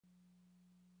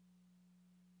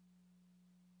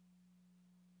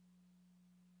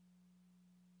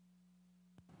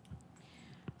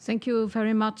Thank you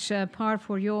very much, Par,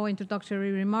 for your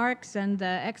introductory remarks, and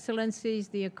excellencies,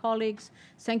 dear colleagues.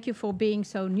 Thank you for being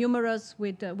so numerous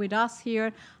with us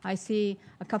here. I see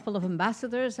a couple of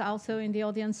ambassadors also in the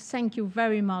audience. Thank you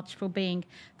very much for being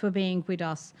with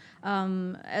us.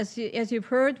 As you've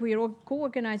heard, we are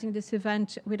co-organizing this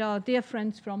event with our dear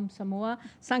friends from Samoa.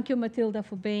 Thank you, Matilda,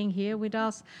 for being here with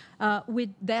us, with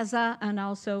DESA, and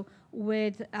also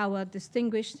with our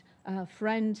distinguished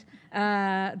friend,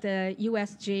 the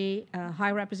USG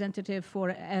High Representative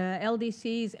for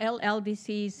LDCs,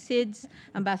 SIDS,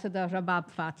 Ambassador Rabab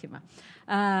Fatima.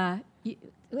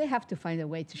 We have to find a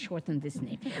way to shorten this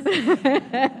name.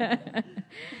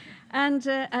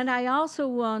 And I also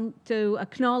want to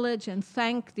acknowledge and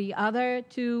thank the other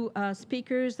two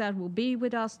speakers that will be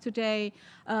with us today.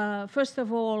 First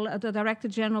of all, the Director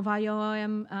General of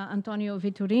IOM, Antonio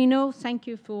Vitorino. Thank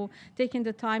you for taking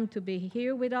the time to be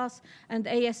here with us. And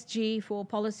ASG for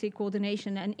Policy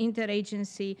Coordination and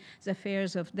Interagency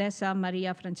Affairs of DESA,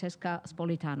 Maria Francesca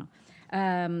Spolitano.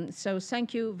 So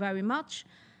thank you very much.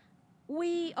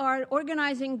 We are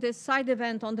organizing this side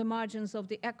event on the margins of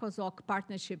the ECOSOC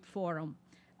Partnership Forum.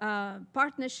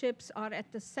 Partnerships are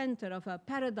at the center of a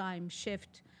paradigm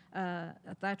shift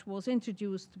that was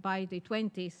introduced by the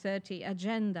 2030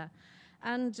 Agenda.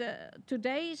 And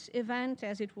today's event,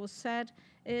 as it was said,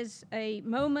 is a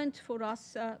moment for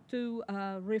us to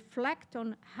reflect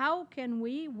on how can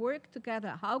we work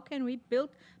together, how can we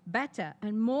build better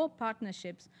and more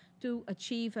partnerships to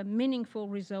achieve meaningful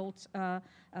results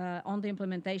on the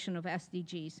implementation of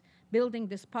SDGs. Building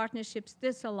these partnerships,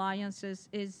 these alliances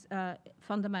is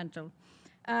fundamental.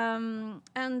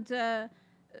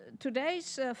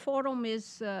 Today's forum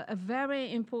is a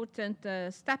very important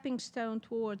stepping stone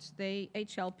towards the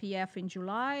HLPF in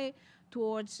July,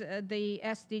 towards the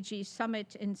SDG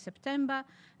Summit in September.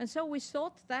 And so we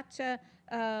thought that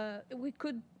we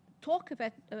could talk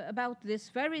about this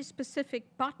very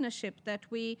specific partnership that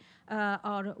we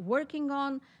are working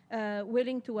on,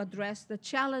 willing to address the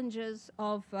challenges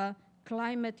of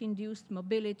climate-induced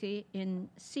mobility in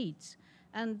SIDS.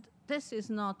 And this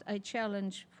is not a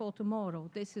challenge for tomorrow.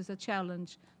 This is a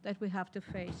challenge that we have to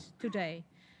face today.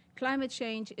 Climate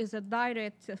change is a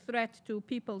direct threat to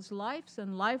people's lives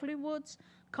and livelihoods,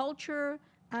 culture,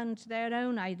 and their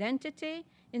own identity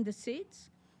in the SIDS.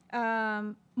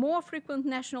 More frequent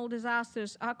national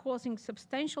disasters are causing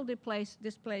substantial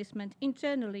displacement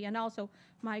internally and also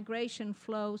migration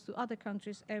flows to other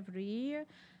countries every year.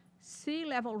 Sea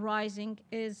level rising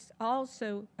is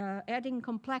also adding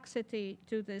complexity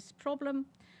to this problem,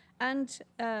 and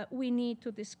we need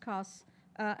to discuss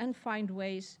and find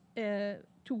ways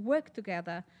to work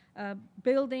together,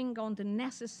 building on the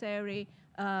necessary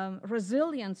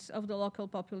resilience of the local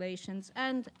populations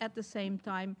and at the same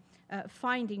time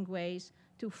finding ways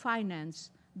to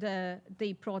finance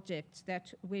the projects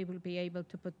that we will be able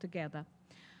to put together.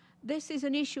 This is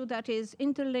an issue that is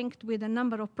interlinked with a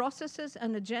number of processes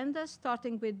and agendas,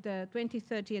 starting with the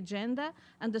 2030 Agenda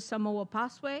and the Samoa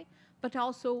Pathway, but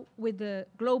also with the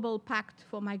Global Pact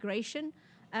for Migration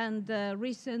and the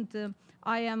recent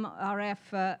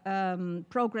IMRF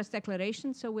Progress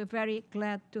Declaration. So we're very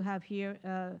glad to have here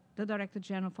the Director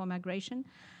General for Migration.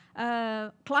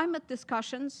 Climate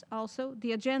discussions also,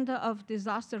 the agenda of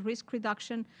disaster risk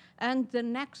reduction, and the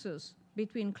nexus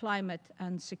between climate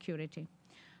and security.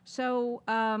 So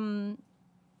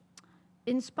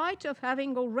in spite of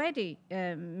having already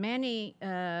many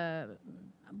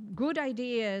good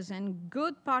ideas and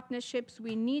good partnerships,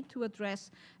 we need to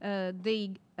address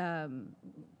the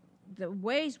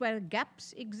ways where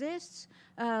gaps exist.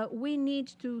 We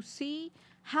need to see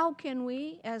how can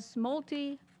we, as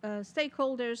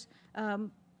stakeholders,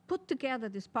 put together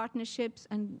these partnerships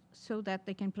and so that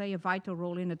they can play a vital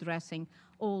role in addressing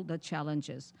all the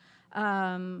challenges.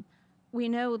 We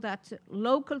know that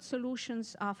local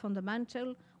solutions are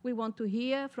fundamental. We want to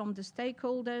hear from the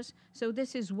stakeholders. So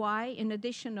this is why, in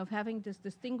addition of having these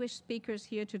distinguished speakers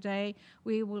here today,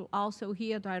 we will also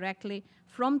hear directly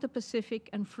from the Pacific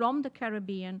and from the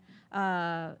Caribbean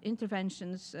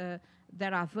interventions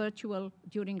that are virtual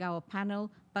during our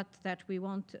panel, but that we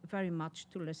want very much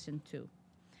to listen to.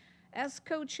 As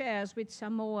co-chairs with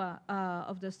Samoa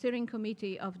of the steering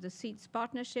committee of the SIDS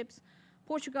partnerships,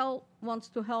 Portugal wants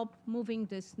to help moving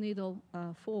this needle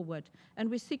forward. And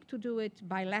we seek to do it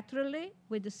bilaterally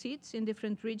with the SIDS in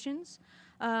different regions,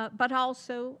 but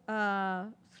also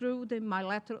through the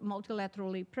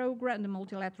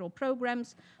multilateral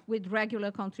programs with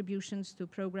regular contributions to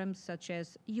programs such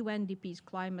as UNDP's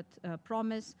Climate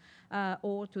Promise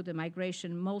or to the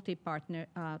Migration Multi-Partner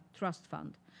Trust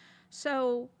Fund.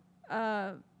 So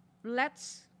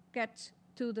let's get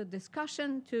to the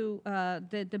discussion, to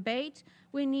the debate.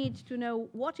 We need to know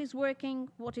what is working,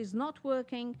 what is not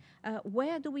working,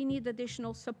 where do we need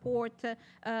additional support,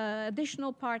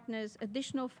 additional partners,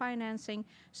 additional financing.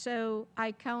 So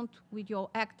I count with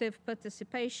your active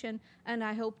participation, and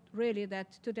I hope really that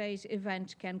today's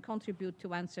event can contribute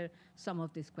to answer some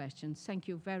of these questions. Thank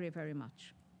you very, very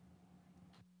much.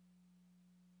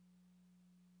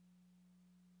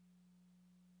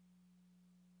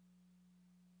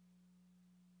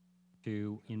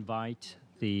 To invite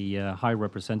the High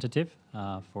Representative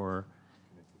for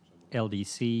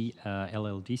LDC,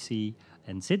 LLDC,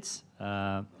 and SIDS,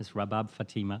 Ms. Rabab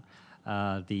Fatima,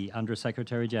 the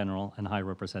Undersecretary General and High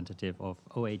Representative of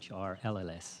OHR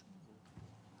LLS.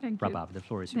 Thank you. Rabab, the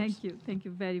floor is yours. Thank you. Thank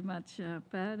you very much,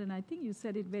 Per. And I think you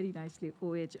said it very nicely,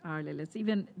 OHR LLS.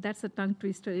 Even that's a tongue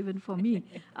twister even for me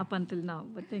up until now.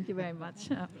 But thank you very much.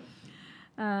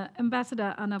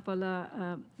 Ambassador Ana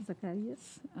Paula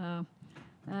Zacarias,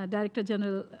 Director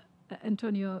General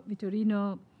Antonio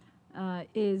Vitorino,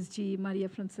 ASG Maria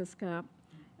Francesca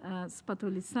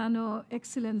Spatolisano,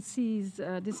 Excellencies,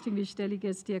 distinguished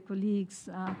delegates, dear colleagues,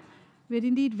 we're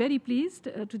indeed very pleased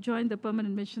to join the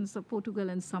permanent missions of Portugal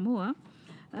and Samoa,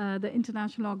 the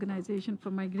International Organization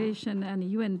for Migration and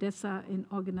UNDESA in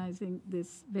organizing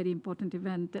this very important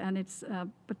event. And it's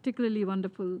particularly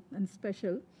wonderful and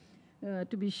special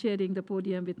to be sharing the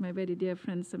podium with my very dear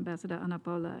friends, Ambassador Ana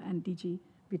Paula and DG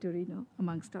Vitorino,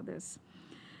 amongst others.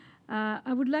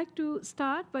 I would like to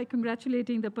start by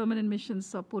congratulating the permanent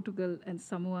missions of Portugal and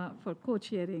Samoa for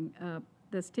co-chairing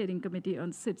the Steering Committee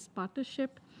on SIDS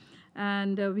Partnership.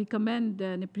 And we commend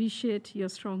and appreciate your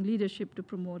strong leadership to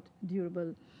promote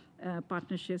durable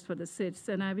partnerships for the SIDS.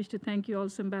 And I wish to thank you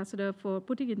also, Ambassador, for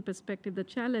putting in perspective the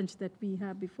challenge that we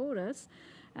have before us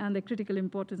and the critical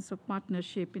importance of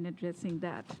partnership in addressing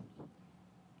that.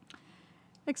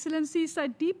 Excellencies, I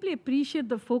deeply appreciate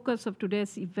the focus of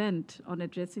today's event on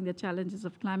addressing the challenges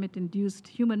of climate-induced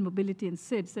human mobility in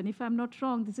SIDS. And if I'm not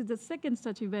wrong, this is the second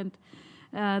such event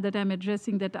that I'm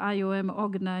addressing that IOM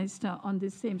organized on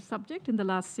this same subject in the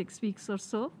last 6 weeks or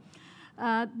so.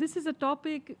 This is a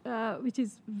topic which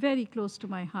is very close to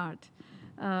my heart.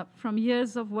 From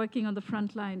years of working on the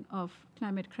front line of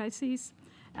climate crises,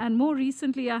 and more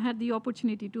recently, I had the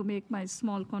opportunity to make my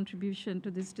small contribution to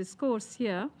this discourse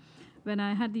here when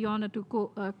I had the honor to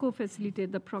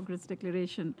co-facilitate the Progress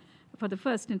Declaration for the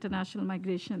first International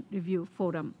Migration Review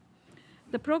Forum.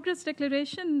 The Progress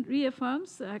Declaration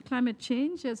reaffirms climate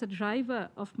change as a driver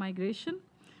of migration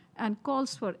and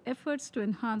calls for efforts to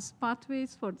enhance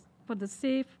pathways for the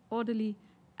safe, orderly,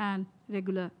 and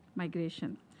regular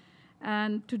migration.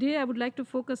 And today I would like to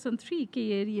focus on 3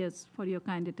 key areas for your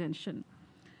kind attention.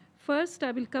 First,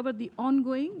 I will cover the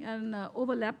ongoing and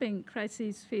overlapping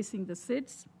crises facing the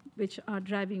SIDS, which are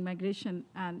driving migration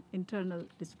and internal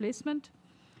displacement.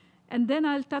 And then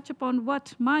I'll touch upon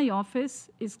what my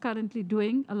office is currently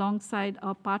doing alongside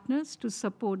our partners to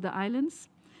support the islands.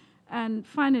 And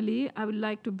finally, I would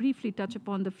like to briefly touch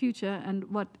upon the future and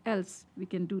what else we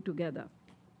can do together.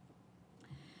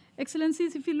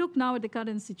 Excellencies, if you look now at the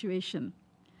current situation,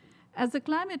 as the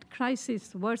climate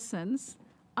crisis worsens,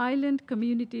 island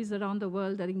communities around the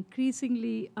world are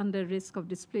increasingly under risk of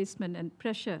displacement and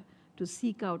pressure to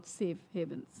seek out safe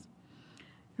havens.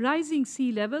 Rising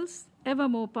sea levels, ever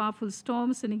more powerful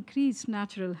storms, and increased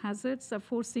natural hazards are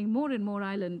forcing more and more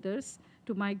islanders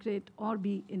to migrate or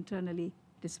be internally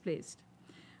displaced.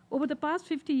 Over the past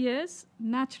 50 years,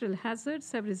 natural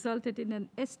hazards have resulted in an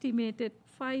estimated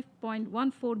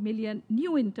 5.14 million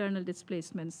new internal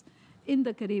displacements in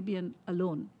the Caribbean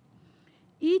alone.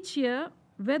 Each year,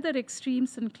 weather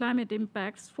extremes and climate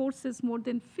impacts forces more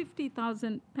than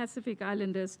 50,000 Pacific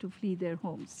Islanders to flee their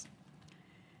homes.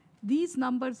 These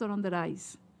numbers are on the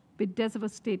rise, with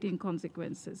devastating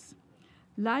consequences.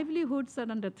 Livelihoods are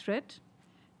under threat.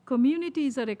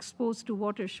 Communities are exposed to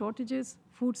water shortages,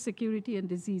 food security, and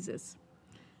diseases.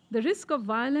 The risk of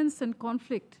violence and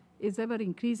conflict is ever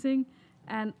increasing,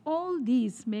 and all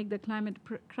these make the climate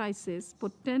crisis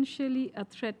potentially a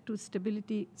threat to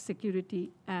stability,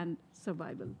 security, and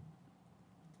survival.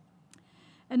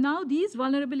 And now these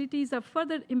vulnerabilities are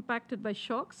further impacted by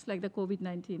shocks like the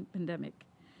COVID-19 pandemic.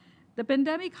 The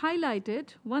pandemic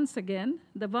highlighted, once again,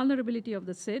 the vulnerability of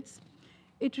the SIDS.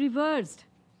 It reversed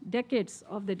decades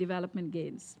of the development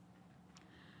gains.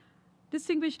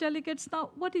 Distinguished delegates,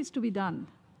 now what is to be done,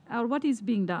 or what is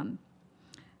being done?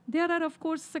 There are, of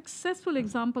course, successful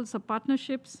examples of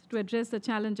partnerships to address the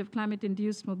challenge of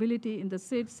climate-induced mobility in the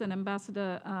SIDS, and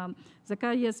Ambassador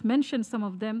Zacarias mentioned some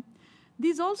of them.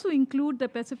 These also include the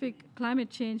Pacific Climate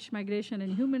Change, Migration,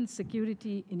 and Human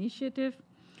Security Initiative,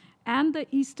 and the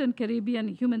Eastern Caribbean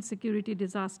Human Security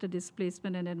Disaster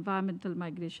Displacement and Environmental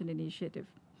Migration Initiative.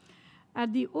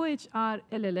 At the OHR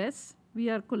LLS, we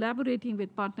are collaborating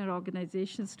with partner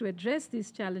organizations to address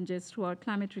these challenges through our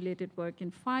climate-related work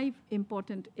in 5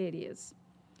 important areas.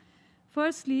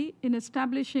 Firstly, in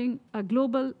establishing a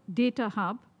global data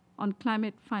hub on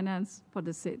climate finance for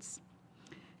the SIDS.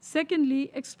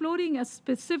 Secondly, exploring a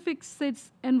specific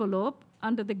SIDS envelope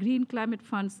under the Green Climate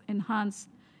Fund's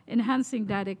Enhancing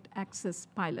Direct Access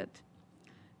pilot.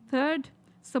 Third,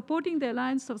 supporting the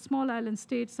Alliance of Small Island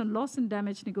States on loss and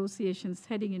damage negotiations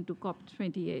heading into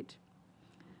COP28.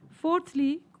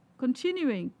 Fourthly,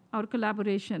 continuing our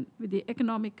collaboration with the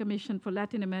Economic Commission for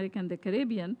Latin America and the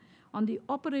Caribbean on the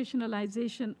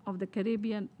operationalization of the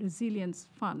Caribbean Resilience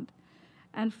Fund.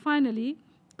 And finally,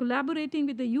 collaborating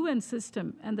with the UN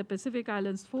system and the Pacific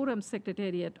Islands Forum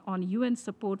Secretariat on UN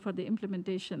support for the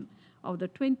implementation of the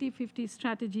 2050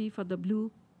 strategy for the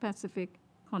Blue Pacific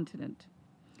continent.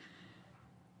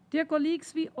 Dear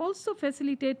colleagues, we also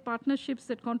facilitate partnerships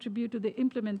that contribute to the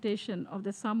implementation of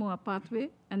the Samoa Pathway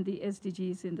and the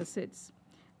SDGs in the SIDS.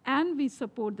 And we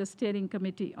support the Steering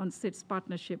Committee on SIDS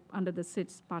Partnership under the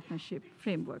SIDS Partnership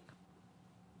Framework.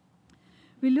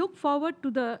 We look forward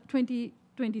to the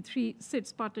 2023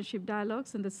 SIDS Partnership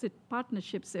Dialogues and the SIDS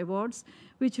Partnerships Awards,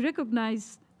 which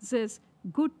recognizes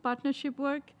good partnership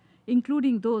work,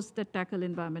 including those that tackle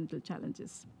environmental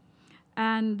challenges.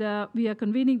 And we are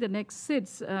convening the next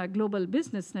SIDS Global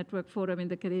Business Network Forum in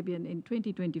the Caribbean in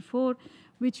 2024,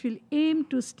 which will aim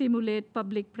to stimulate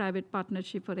public-private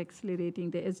partnership for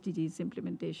accelerating the SDGs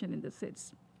implementation in the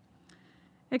SIDS.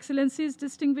 Excellencies,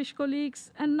 distinguished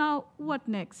colleagues, and now what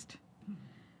next?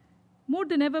 More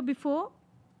than ever before,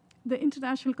 the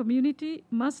international community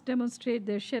must demonstrate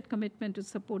their shared commitment to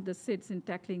support the SIDS in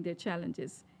tackling their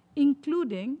challenges,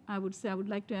 including, I would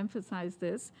like to emphasize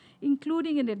this,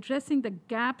 including in addressing the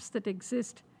gaps that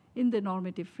exist in the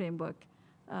normative framework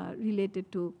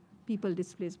related to people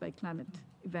displaced by climate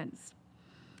events.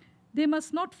 They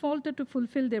must not falter to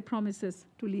fulfill their promises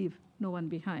to leave no one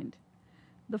behind.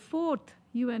 The 4th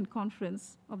UN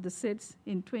Conference of the SIDS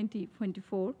in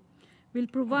 2024 will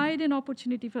provide an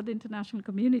opportunity for the international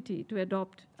community to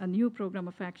adopt a new program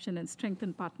of action and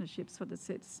strengthen partnerships for the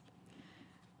SIDS.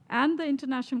 And the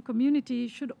international community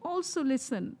should also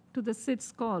listen to the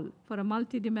SIDS call for a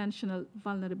multidimensional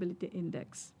vulnerability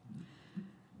index.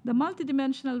 The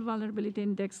multidimensional vulnerability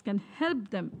index can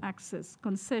help them access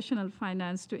concessional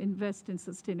finance to invest in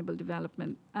sustainable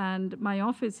development. And my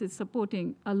office is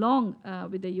supporting, along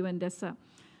with the UNDESA,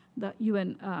 the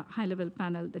UN high-level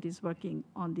panel that is working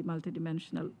on the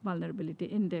multidimensional vulnerability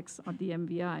index, or the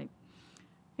MVI.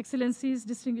 Excellencies,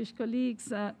 distinguished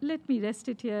colleagues, let me rest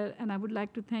it here, and I would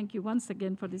like to thank you once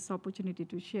again for this opportunity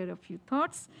to share a few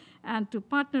thoughts and to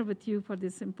partner with you for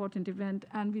this important event.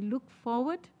 And we look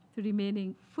forward to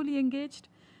remaining fully engaged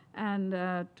and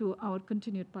to our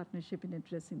continued partnership in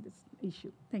addressing this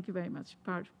issue. Thank you very much.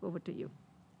 Par, over to you.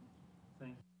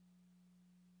 Thank you.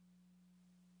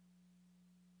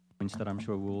 Points that I'm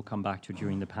sure we'll come back to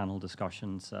during the panel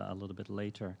discussions a little bit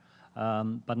later.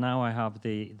 But now I have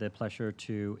the pleasure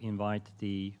to invite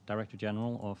the Director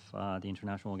General of the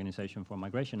International Organization for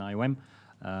Migration, IOM,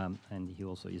 and he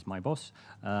also is my boss,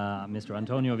 Mr.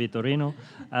 Antonio Vitorino.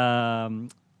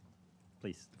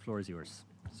 Please, the floor is yours,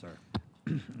 sir.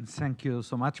 Thank you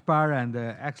so much, Par, and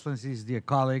Excellencies, dear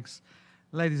colleagues,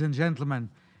 ladies and gentlemen.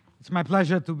 It's my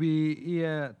pleasure to be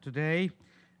here today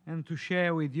and to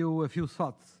share with you a few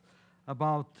thoughts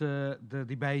about the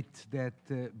debate that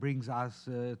brings us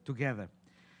together.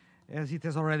 As it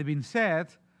has already been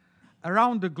said,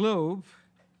 around the globe,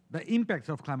 the impacts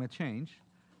of climate change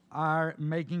are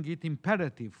making it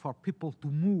imperative for people to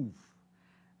move.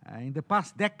 In the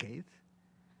past decade,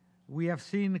 we have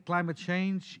seen climate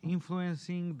change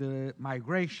influencing the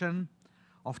migration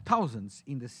of thousands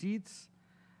in the SIDS,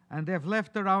 and they have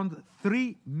left around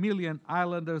 3 million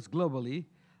islanders globally,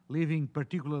 living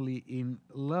particularly in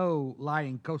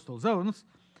low-lying coastal zones,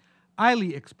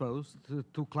 highly exposed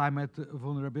to climate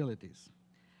vulnerabilities.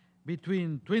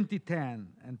 Between 2010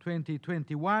 and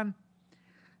 2021,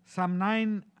 some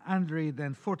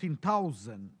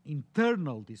 914,000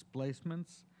 internal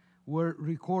displacements were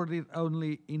recorded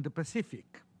only in the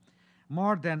Pacific,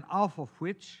 more than half of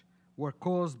which were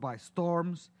caused by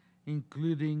storms,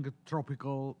 including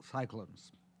tropical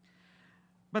cyclones.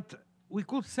 But we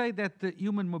could say that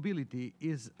human mobility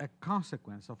is a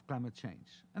consequence of climate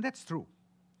change, and that's true.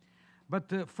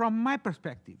 But from my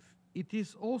perspective, it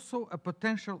is also a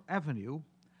potential avenue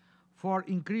for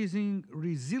increasing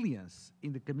resilience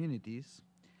in the communities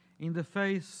in the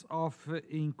face of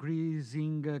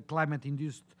increasing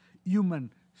climate-induced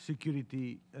human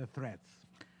security threats.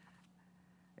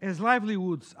 As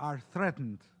livelihoods are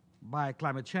threatened by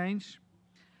climate change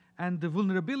and the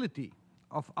vulnerability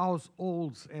of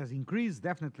households has increased,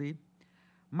 definitely,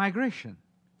 migration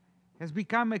has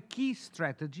become a key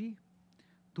strategy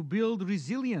to build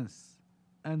resilience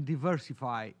and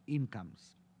diversify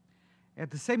incomes. At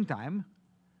the same time,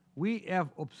 we have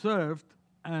observed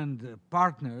and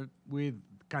partnered with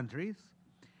countries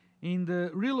in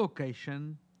the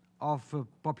relocation of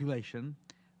population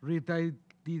related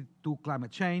to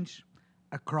climate change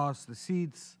across the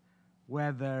SIDS,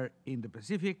 whether in the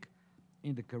Pacific,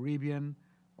 in the Caribbean,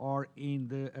 or in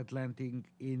the Atlantic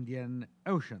Indian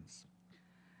Oceans.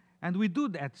 And we do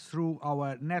that through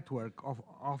our network of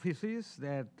offices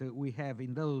that we have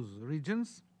in those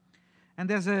regions. And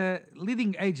as a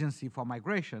leading agency for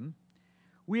migration,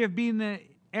 we have been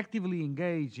actively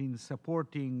engaged in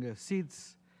supporting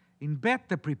SIDS in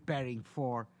better preparing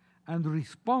for and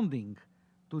responding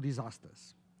to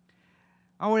disasters.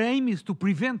 Our aim is to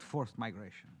prevent forced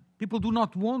migration. People do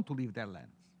not want to leave their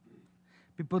lands.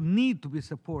 People need to be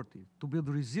supported, to build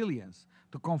resilience,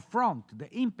 to confront the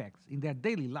impacts in their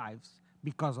daily lives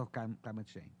because of climate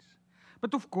change.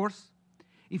 But of course,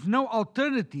 if no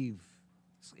alternatives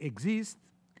exist,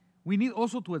 we need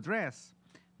also to address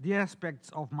the aspects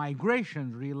of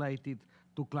migration related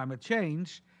to climate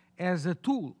change as a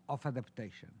tool of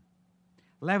adaptation,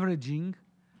 leveraging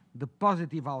the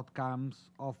positive outcomes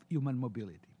of human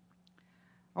mobility.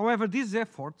 However, these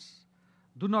efforts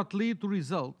do not lead to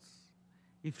results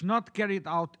if not carried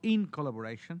out in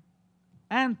collaboration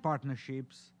and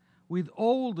partnerships with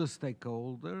all the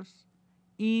stakeholders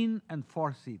in and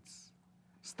for SIDS,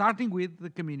 starting with the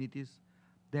communities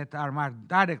that are more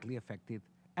directly affected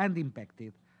and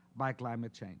impacted by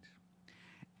climate change.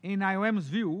 In IOM's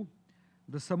view,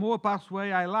 the Samoa Pathway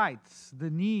highlights the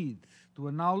need to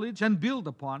acknowledge and build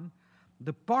upon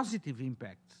the positive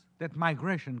impacts that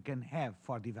migration can have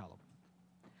for development.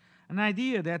 An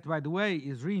idea that, by the way,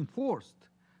 is reinforced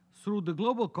through the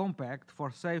Global Compact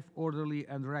for Safe, Orderly,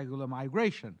 and Regular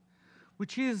Migration,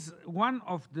 which is one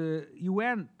of the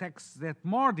UN texts that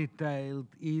more detailed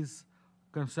is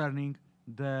concerning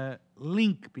the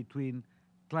link between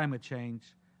climate change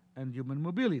and human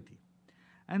mobility.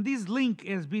 And this link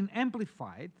has been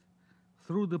amplified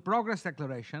through the Progress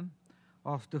Declaration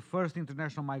of the first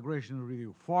International Migration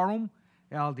Review Forum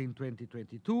held in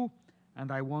 2022,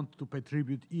 and I want to pay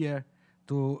tribute here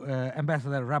to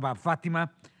Ambassador Rabab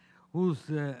Fatima, whose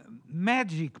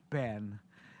magic pen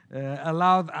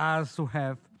allowed us to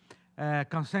have a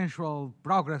consensual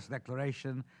progress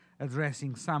declaration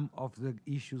addressing some of the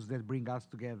issues that bring us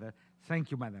together.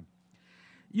 Thank you, Madam.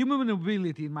 Human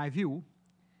mobility, in my view,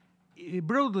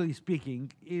 broadly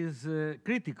speaking, is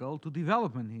critical to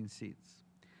development in SIDS,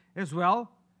 as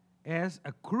well as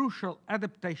a crucial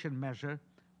adaptation measure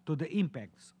to the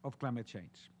impacts of climate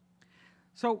change.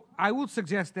 So I would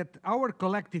suggest that our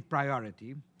collective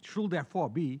priority should therefore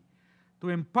be to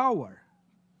empower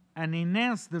and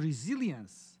enhance the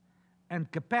resilience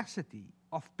and capacity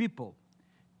of people,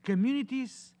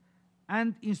 communities,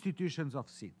 and institutions of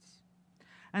SIDS.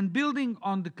 And building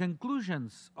on the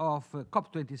conclusions of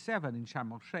COP27 in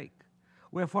Sharm el-Sheikh,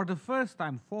 where for the first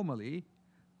time formally,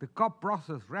 the COP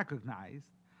process recognized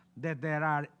that there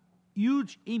are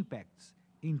huge impacts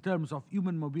in terms of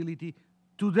human mobility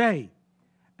today,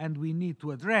 and we need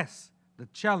to address the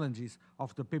challenges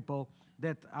of the people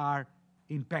that are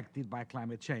impacted by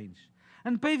climate change,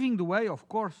 and paving the way, of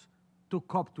course, to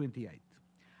COP28.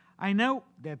 I know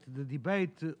that the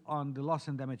debate on the Loss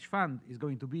and Damage Fund is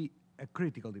going to be a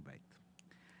critical debate.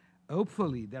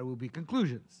 Hopefully, there will be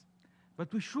conclusions,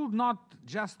 but we should not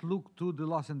just look to the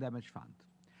Loss and Damage Fund.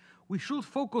 We should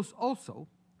focus also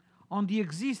on the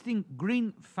existing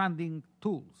green funding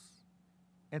tools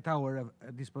at our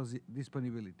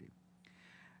disponibility.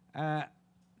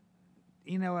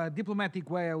 In a diplomatic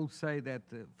way, I would say that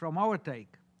from our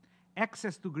take,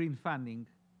 access to green funding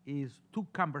is too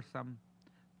cumbersome,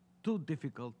 too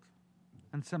difficult,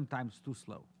 and sometimes too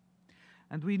slow.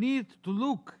 And we need to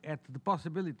look at the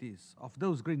possibilities of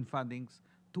those green fundings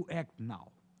to act now,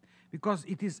 because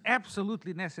it is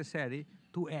absolutely necessary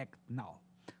to act now.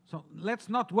 So let's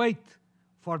not wait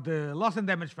for the Loss and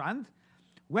Damage Fund.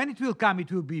 When it will come,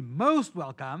 it will be most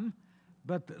welcome,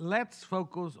 but let's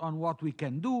focus on what we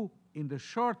can do in the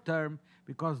short term,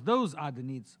 because those are the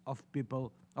needs of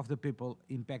the people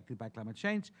impacted by climate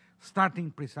change,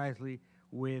 starting precisely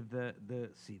with the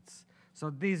SIDS. So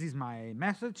this is my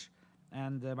message,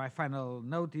 and my final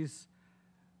note is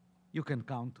you can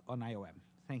count on IOM.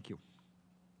 Thank you.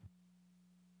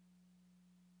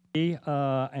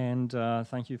 And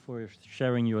thank you for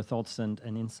sharing your thoughts and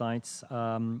insights.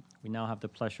 We now have the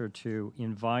pleasure to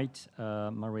invite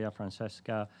Maria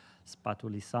Francesca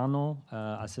Spatulisano,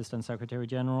 Assistant Secretary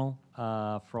General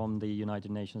from the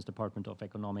United Nations Department of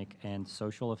Economic and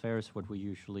Social Affairs, what we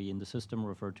usually in the system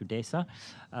refer to DESA.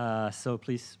 So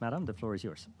please, Madam, the floor is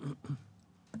yours.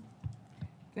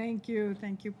 Thank you,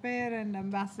 Per, and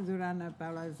Ambassador Anna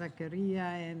Paula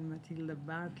Zaccaria, and Matilda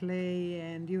Barclay,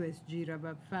 and USG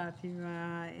Rabab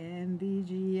Fatima, and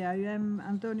DG IOM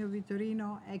Antonio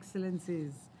Vittorino,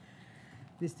 Excellencies,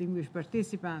 distinguished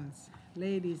participants,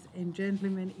 ladies and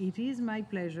gentlemen, it is my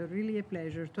pleasure, really a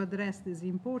pleasure, to address this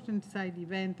important side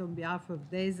event on behalf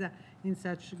of DESA in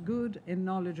such good and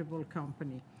knowledgeable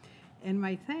company. And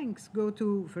my thanks go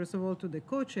to, first of all, to the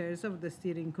co-chairs of the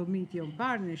Steering Committee on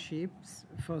Partnerships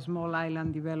for Small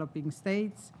Island Developing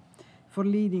States for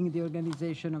leading the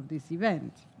organization of this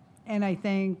event. And I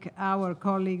thank our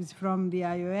colleagues from the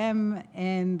IOM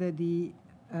and the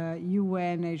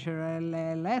UNHRLS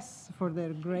for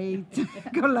their great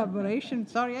collaboration.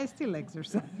 Sorry, I still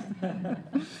exercise.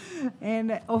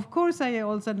 And of course, I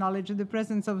also acknowledge the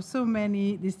presence of so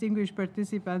many distinguished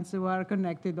participants who are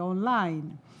connected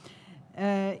online.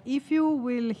 If you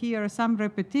will hear some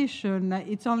repetition,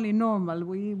 it's only normal.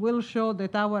 We will show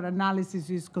that our analysis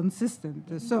is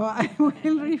consistent. So I will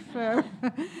refer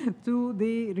to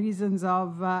the reasons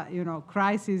of,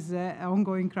 crisis,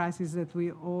 ongoing crisis that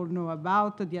we all know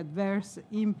about, the adverse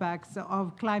impacts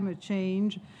of climate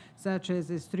change, such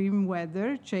as extreme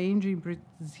weather, change in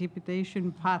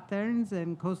precipitation patterns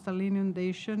and coastal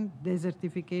inundation,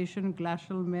 desertification,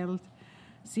 glacial melt,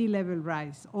 sea level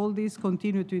rise. All these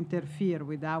continue to interfere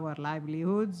with our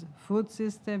livelihoods, food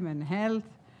system, and health.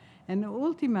 And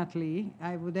ultimately,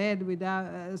 I would add, with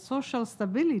our social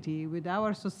stability, with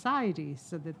our societies,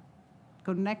 so the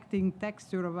connecting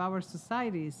texture of our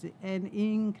societies, and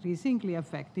increasingly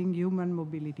affecting human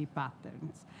mobility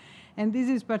patterns. And this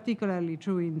is particularly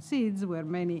true in SIDS, where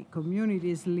many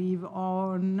communities live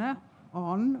on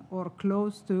or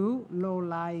close to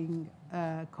low-lying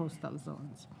coastal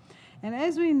zones. And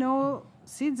as we know,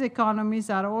 SIDS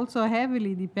economies are also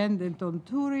heavily dependent on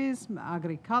tourism,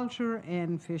 agriculture,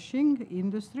 and fishing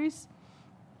industries.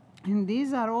 And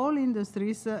these are all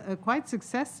industries quite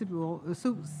susceptible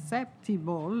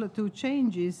to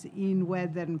changes in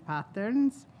weather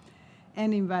patterns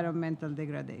and environmental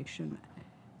degradation.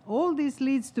 All this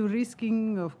leads to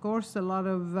risking, of course, a lot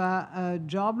of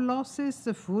job losses,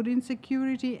 food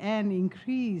insecurity, and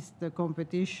increased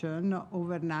competition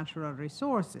over natural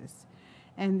resources.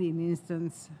 And in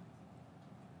instance,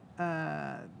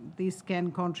 this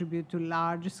can contribute to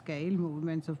large-scale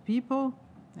movements of people,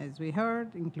 as we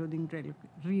heard, including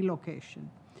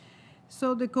relocation.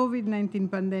 So the COVID-19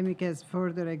 pandemic has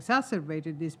further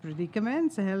exacerbated these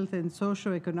predicaments. Health and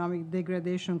socio-economic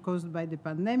degradation caused by the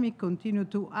pandemic continue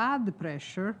to add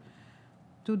pressure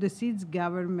to the SIDS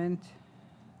government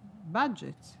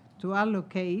budgets to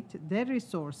allocate their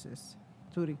resources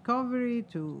to recovery,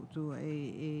 to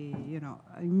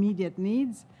immediate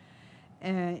needs,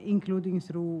 including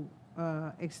through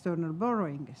external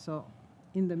borrowing. So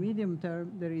in the medium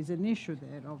term, there is an issue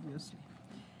there, obviously.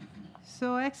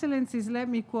 So, Excellencies, let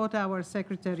me quote our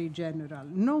Secretary General.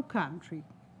 No country,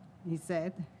 he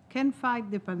said, can fight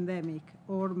the pandemic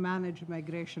or manage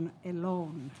migration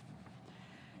alone.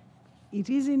 It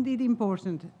is indeed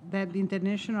important that the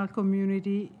international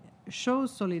community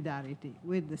shows solidarity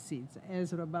with the SIDS.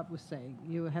 As Rabab was saying,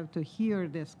 you have to hear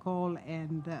this call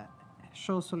and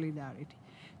show solidarity.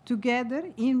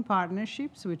 Together, in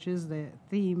partnerships, which is the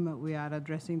theme we are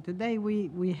addressing today,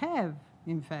 we have,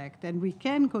 in fact, and we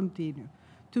can continue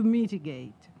to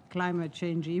mitigate climate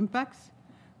change impacts,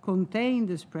 contain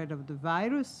the spread of the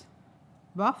virus,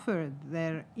 buffer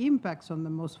their impacts on the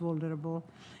most vulnerable,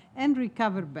 and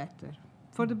recover better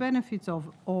for the benefits of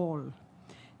all.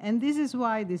 And this is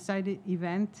why this side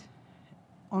event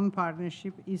on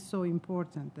partnership is so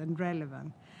important and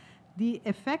relevant. The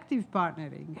effective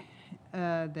partnering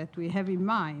that we have in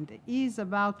mind is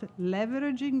about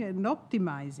leveraging and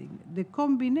optimizing the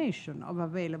combination of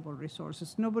available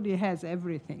resources. Nobody has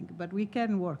everything, but we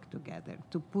can work together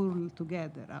to pull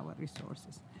together our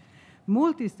resources.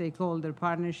 Multi-stakeholder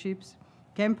partnerships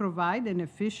can provide an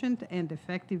efficient and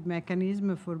effective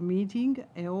mechanism for meeting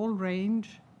a whole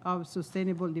range of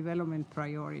sustainable development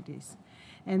priorities.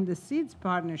 And the SIDS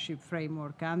partnership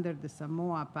framework under the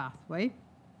Samoa pathway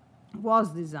was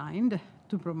designed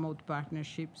to promote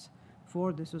partnerships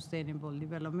for the sustainable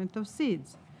development of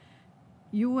SIDS.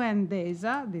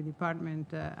 UNDESA, the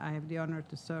department I have the honor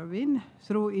to serve in,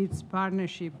 through its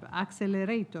Partnership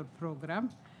Accelerator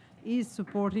program, is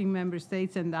supporting member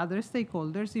states and other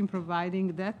stakeholders in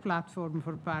providing that platform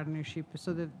for partnership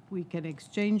so that we can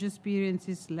exchange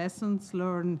experiences, lessons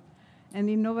learned, and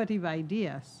innovative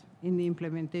ideas in the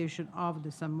implementation of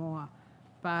the Samoa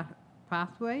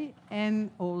pathway and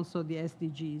also the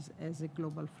SDGs as a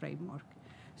global framework.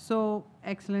 So,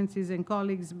 Excellencies and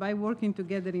colleagues, by working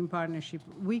together in partnership,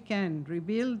 we can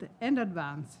rebuild and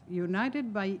advance,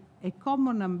 united by a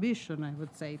common ambition, I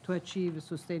would say, to achieve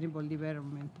sustainable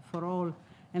development for all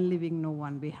and leaving no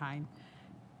one behind.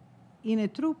 In a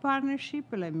true partnership,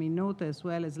 let me note as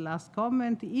well as last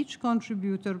comment, each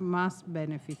contributor must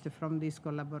benefit from this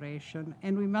collaboration,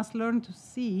 and we must learn to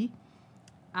see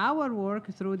our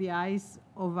work through the eyes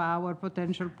of our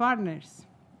potential partners.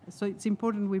 So it's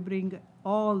important we bring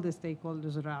all the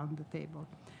stakeholders around the table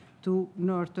to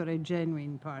nurture a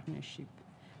genuine partnership.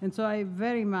 And so I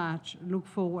very much look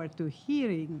forward to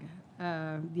hearing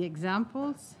the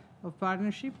examples of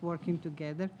partnership working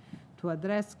together to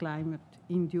address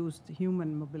climate-induced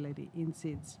human mobility in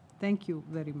SIDS. Thank you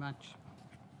very much.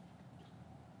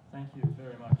 Thank you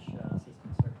very much,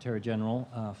 Assistant Secretary General,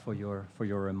 for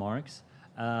your remarks.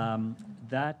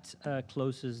 That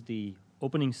closes the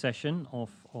opening session of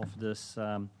this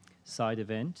side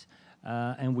event,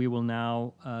 and we will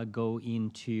now go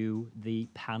into the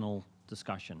panel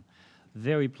discussion.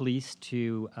 Very pleased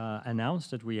to announce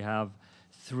that we have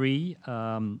three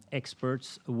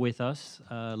experts with us,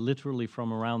 literally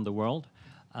from around the world,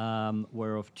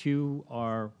 whereof two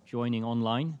are joining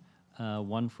online,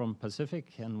 one from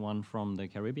Pacific and one from the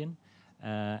Caribbean,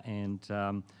 and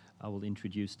I will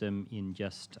introduce them in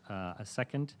just a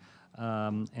second.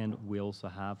 And we also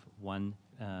have one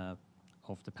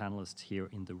of the panelists here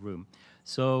in the room.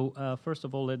 So first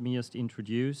of all, let me just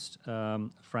introduce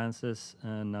Francis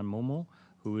Namomo,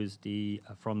 who is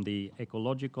from the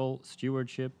Ecological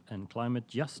Stewardship and Climate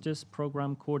Justice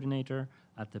Program Coordinator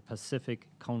at the Pacific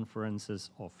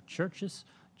Conferences of Churches,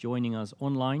 joining us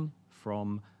online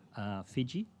from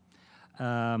Fiji.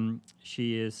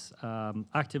 She is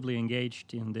actively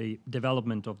engaged in the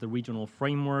development of the regional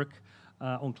framework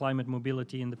on climate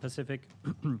mobility in the Pacific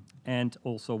and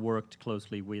also worked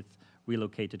closely with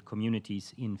relocated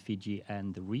communities in Fiji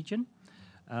and the region.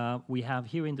 We have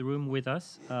here in the room with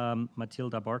us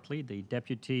Matilda Bartley, the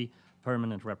Deputy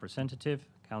Permanent Representative,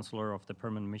 Counselor of the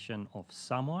Permanent Mission of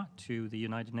Samoa to the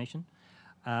United Nations.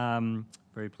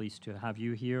 Very pleased to have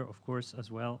you here, of course,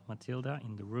 as well, Matilda,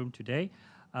 in the room today.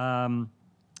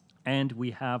 And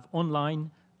we have online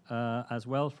as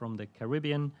well from the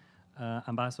Caribbean,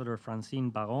 Ambassador Francine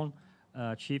Baron,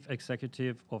 Chief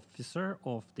Executive Officer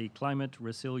of the Climate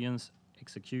Resilience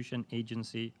Execution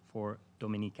Agency for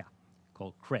Dominica,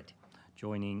 called CRED,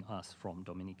 joining us from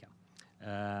Dominica.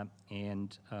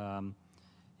 And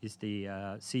is the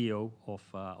CEO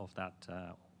of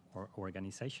that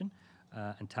organization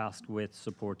and tasked with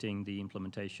supporting the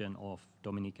implementation of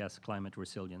Dominica's Climate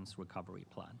Resilience Recovery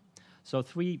Plan. So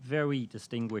three very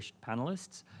distinguished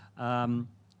panelists.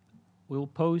 We'll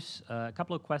pose a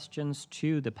couple of questions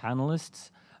to the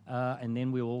panelists, and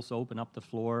then we'll also open up the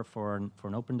floor for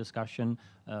an open discussion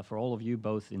for all of you,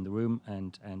 both in the room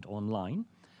and online.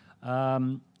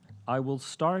 I will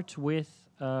start with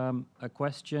a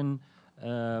question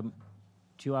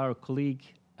to our colleague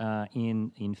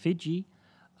in Fiji.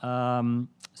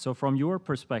 So from your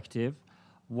perspective,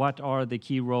 what are the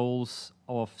key roles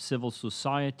of civil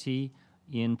society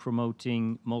in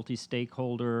promoting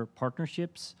multi-stakeholder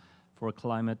partnerships for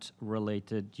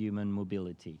climate-related human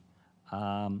mobility?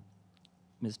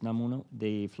 Ms. Namuno,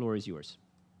 the floor is yours.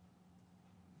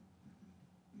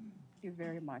 Thank you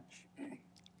very much.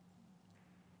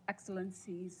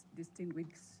 Excellencies,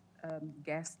 distinguished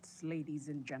guests, ladies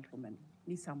and gentlemen,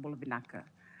 Nisambula Vinaka.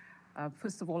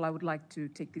 First of all, I would like to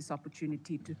take this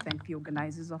opportunity to thank the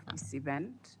organizers of this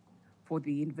event for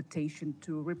the invitation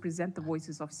to represent the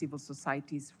voices of civil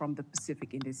societies from the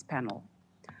Pacific in this panel.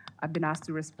 I've been asked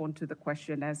to respond to the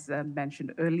question, as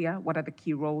mentioned earlier, what are the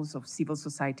key roles of civil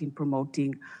society in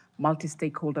promoting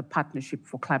multi-stakeholder partnership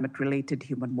for climate-related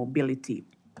human mobility?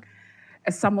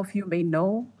 As some of you may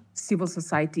know, civil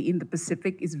society in the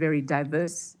Pacific is very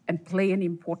diverse and play an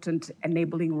important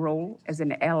enabling role as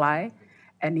an ally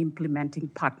and implementing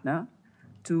partner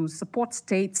to support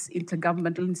states,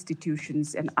 intergovernmental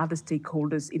institutions, and other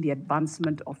stakeholders in the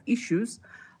advancement of issues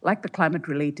like the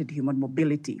climate-related human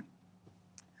mobility.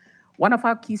 One of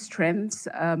our key strengths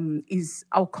is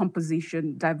our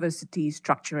composition, diversity,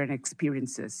 structure, and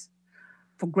experiences.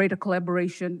 For greater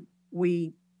collaboration,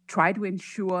 we try to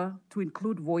ensure to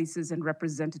include voices and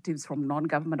representatives from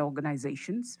non-government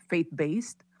organizations,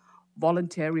 faith-based,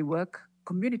 voluntary work,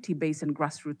 community-based and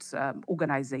grassroots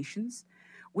organizations.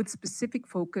 with specific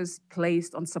focus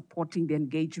placed on supporting the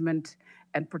engagement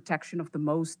and protection of the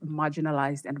most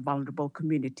marginalized and vulnerable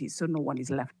communities, so no one is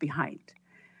left behind.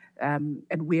 And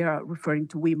we are referring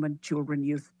to women, children,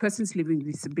 youth, persons living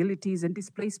with disabilities, and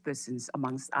displaced persons,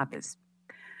 amongst others.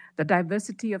 The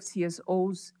diversity of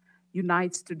CSOs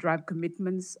unites to drive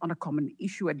commitments on a common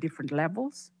issue at different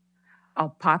levels. Our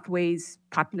pathways,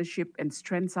 partnership, and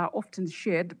strengths are often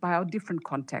shared by our different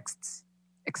contexts,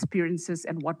 experiences,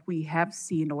 and what we have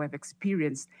seen or have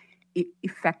experienced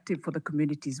effective for the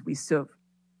communities we serve.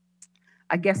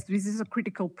 I guess this is a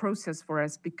critical process for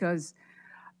us because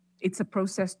it's a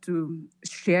process to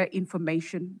share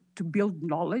information, to build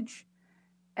knowledge,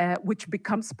 which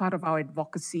becomes part of our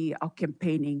advocacy, our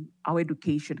campaigning, our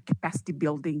education, capacity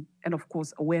building, and of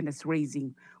course, awareness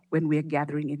raising when we are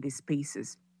gathering in these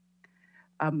spaces.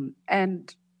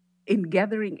 And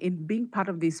in being part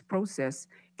of this process,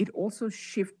 it also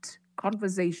shifts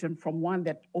conversation from one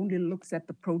that only looks at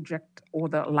the project or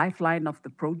the lifeline of the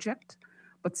project,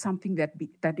 but something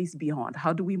that is beyond.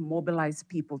 How do we mobilize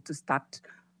people to start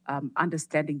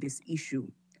understanding this issue,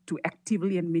 to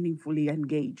actively and meaningfully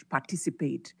engage,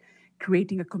 participate,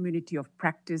 creating a community of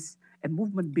practice and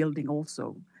movement building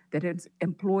also that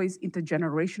employs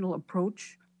intergenerational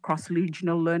approach,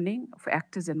 cross-regional learning of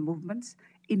actors and movements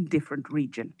in different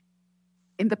regions.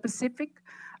 In the Pacific,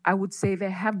 I would say there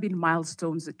have been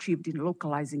milestones achieved in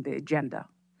localizing the agenda.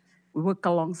 We work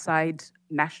alongside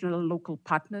national and local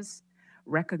partners,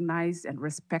 recognize and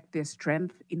respect their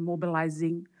strength in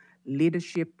mobilizing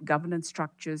leadership, governance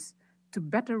structures to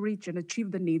better reach and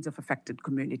achieve the needs of affected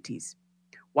communities.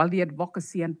 While the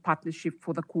advocacy and partnership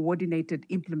for the coordinated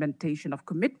implementation of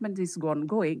commitment is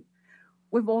ongoing,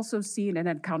 we've also seen and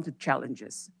encountered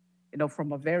challenges,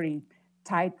 from a very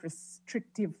tight,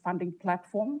 restrictive funding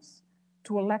platforms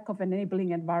to a lack of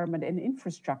enabling environment and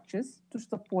infrastructures to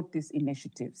support these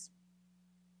initiatives.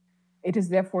 It is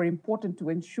therefore important to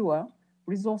ensure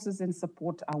resources and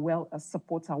supports are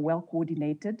well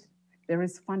coordinated. There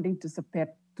is funding to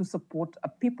support a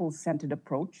people-centered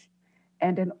approach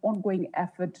and an ongoing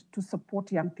effort to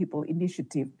support young people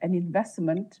initiative and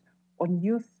investment on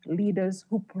youth leaders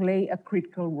who play a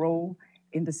critical role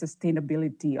in the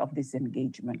sustainability of this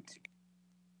engagement.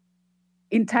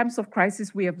 In times of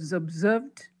crisis, we have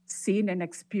observed, seen, and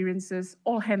experiences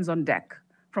all hands on deck,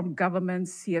 from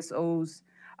governments, CSOs,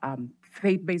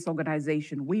 faith-based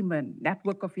organization, women,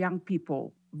 network of young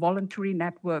people, voluntary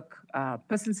network,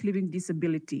 persons living with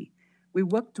disability. We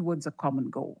work towards a common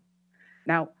goal.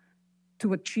 Now,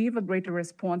 to achieve a greater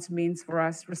response means for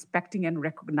us respecting and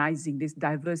recognizing this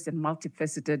diverse and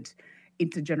multifaceted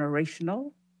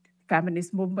intergenerational.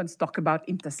 Feminist movements talk about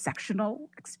intersectional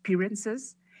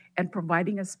experiences and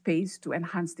providing a space to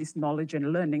enhance this knowledge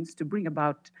and learnings to bring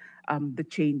about the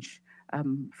change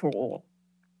for all.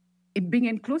 In being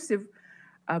inclusive,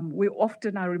 we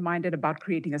often are reminded about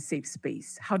creating a safe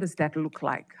space. How does that look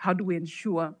like? How do we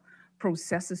ensure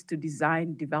processes to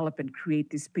design, develop, and create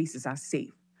these spaces are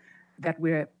safe? That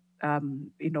we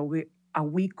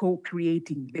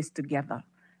co-creating this together,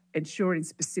 ensuring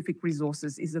specific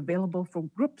resources is available for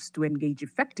groups to engage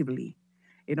effectively.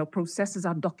 Processes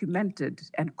are documented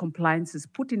and compliance is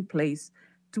put in place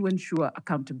to ensure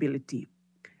accountability.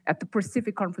 At the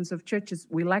Pacific Conference of Churches,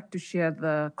 we like to share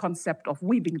the concept of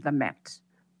weaving the mat,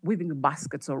 weaving the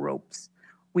baskets or ropes.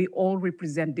 We all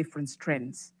represent different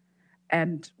strands.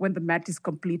 And when the mat is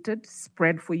completed,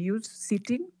 spread for use,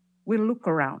 sitting, we look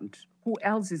around. Who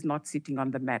else is not sitting on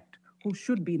the mat? Who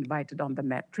should be invited on the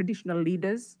mat? Traditional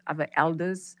leaders, other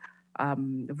elders,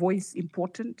 voice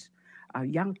important,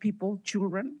 young people,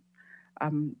 children.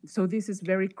 So this is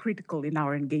very critical in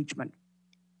our engagement.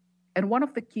 And one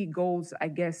of the key goals, I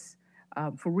guess,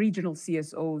 for regional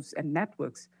CSOs and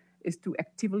networks is to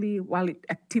while it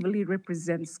actively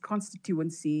represents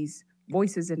constituencies,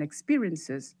 voices, and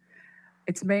experiences,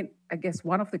 its main, I guess,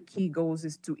 one of the key goals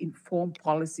is to inform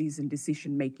policies and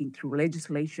decision-making through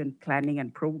legislation, planning,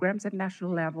 and programs at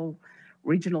national level,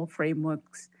 regional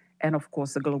frameworks, and of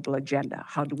course, the global agenda.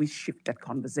 How do we shift that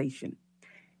conversation?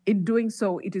 In doing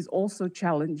so, it is also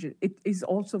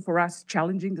for us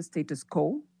challenging the status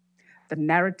quo, the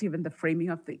narrative and the framing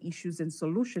of the issues and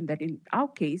solution that in our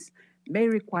case may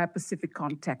require specific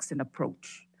context and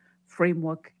approach,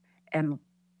 framework, and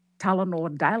talent or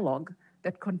dialogue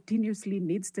that continuously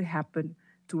needs to happen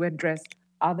to address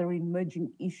other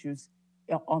emerging issues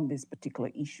on this particular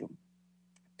issue.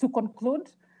 To conclude,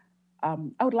 I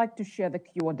would like to share the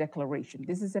Kiowa Declaration.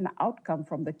 This is an outcome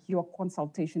from the Kiowa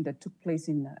consultation that took place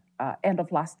in end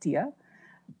of last year,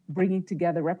 bringing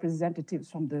together representatives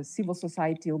from the civil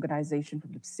society organization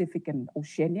from the Pacific and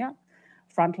Oceania,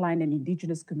 frontline and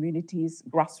indigenous communities,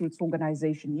 grassroots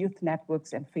organizations, youth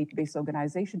networks, and faith-based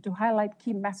organizations to highlight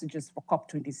key messages for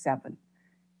COP27.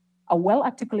 A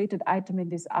well-articulated item in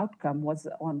this outcome was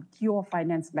on cure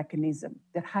finance mechanism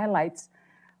that highlights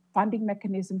funding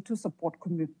mechanism to support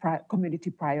community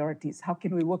priorities. How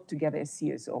can we work together as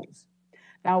CSOs?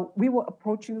 Now, we were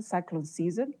approaching the cyclone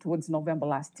season towards November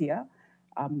last year.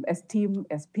 As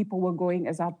people were going,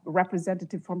 as our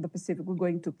representative from the Pacific were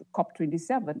going to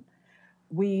COP27,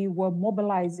 we were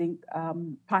mobilizing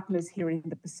partners here in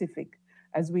the Pacific.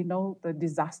 As we know, the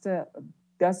disaster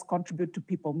does contribute to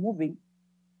people moving.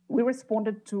 We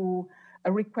responded to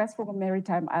a request from a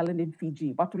maritime island in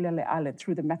Fiji, Vatulele Island,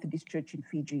 through the Methodist Church in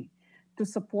Fiji, to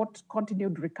support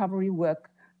continued recovery work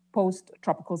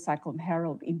post-Tropical Cyclone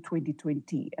Harold in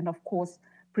 2020, and of course,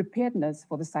 preparedness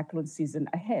for the cyclone season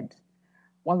ahead.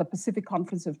 While the Pacific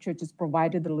Conference of Churches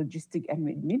provided the logistic and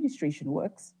administration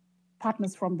works,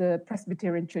 partners from the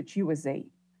Presbyterian Church USA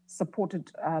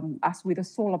supported us with a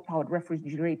solar-powered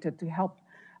refrigerator to help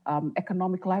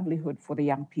economic livelihood for the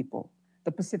young people.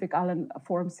 The Pacific Island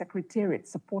Forum Secretariat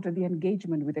supported the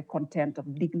engagement with the content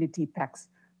of dignity packs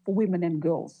for women and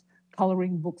girls,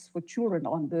 coloring books for children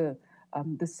on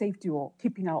the safety or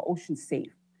keeping our oceans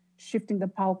safe. Shifting the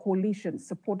Power Coalition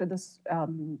supported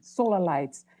the solar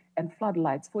lights and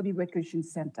floodlights for the evacuation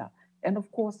center. And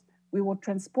of course, we were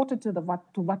transported to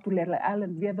Vatulele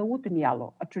Island via the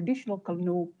Utinialo, a traditional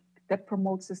canoe that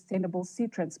promotes sustainable sea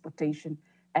transportation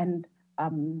and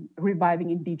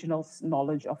reviving indigenous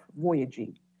knowledge of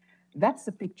voyaging. That's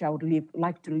the picture I would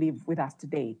like to leave with us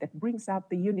today, that brings out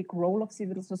the unique role of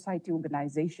civil society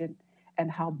organization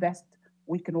and how best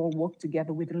we can all work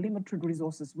together with the limited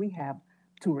resources we have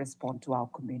to respond to our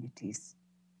communities.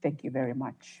 Thank you very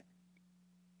much.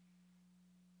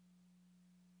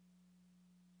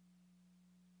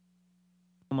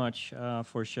 Much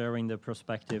for sharing the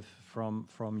perspective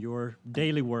from your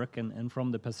daily work and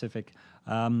from the Pacific.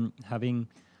 Having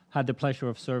had the pleasure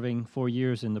of serving 4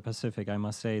 years in the Pacific, I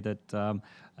must say that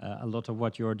a lot of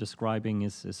what you're describing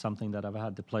is something that I've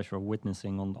had the pleasure of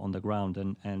witnessing on the ground,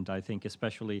 and I think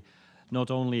especially not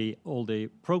only all the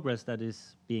progress that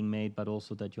is being made, but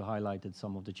also that you highlighted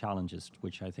some of the challenges,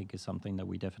 which I think is something that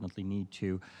we definitely need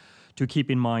to keep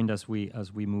in mind as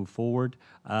we move forward.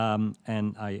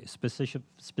 And I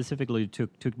specifically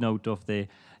took note of the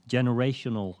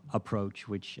generational approach,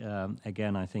 which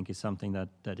again I think is something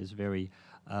that is very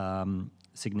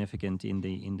significant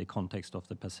in the context of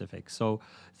the Pacific. So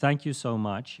thank you so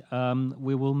much.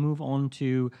 We will move on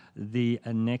to the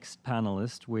next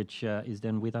panelist, which is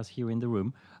then with us here in the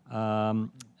room,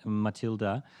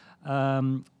 Matilda.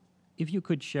 If you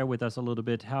could share with us a little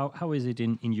bit, how is it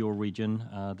in your region,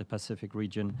 the Pacific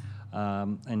region,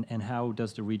 and how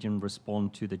does the region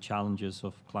respond to the challenges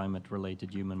of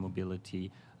climate-related human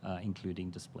mobility, including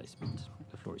displacement?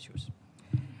 The floor is yours.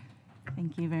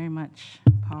 Thank you very much,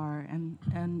 Par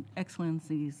and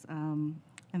Excellencies,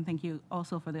 and thank you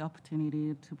also for the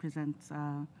opportunity to present,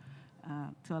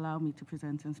 to allow me to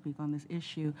present and speak on this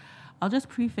issue. I'll just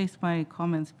preface my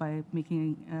comments by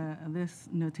making this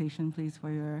notation, please, for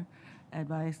your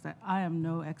advice, that I am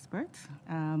no expert.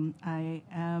 I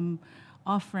am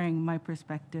offering my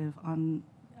perspective on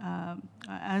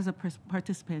as a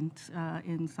participant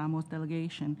in Samoa's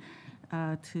delegation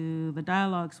to the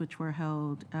dialogues which were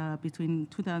held between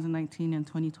 2019 and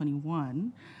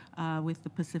 2021 with the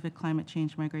Pacific Climate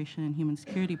Change, Migration, and Human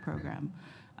Security Program,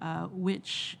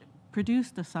 which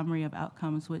produced a summary of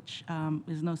outcomes, which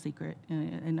is no secret,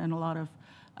 and a lot of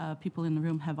people in the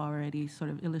room have already sort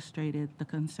of illustrated the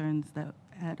concerns that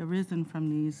had arisen from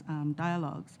these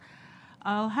dialogues.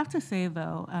 I'll have to say,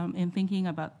 though, in thinking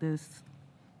about this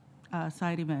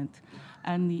side event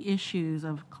and the issues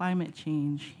of climate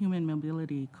change, human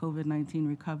mobility, COVID-19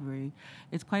 recovery,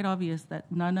 it's quite obvious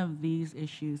that none of these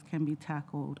issues can be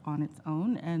tackled on its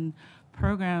own, and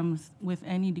programs with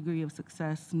any degree of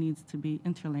success needs to be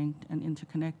interlinked and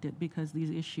interconnected, because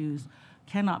these issues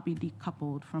cannot be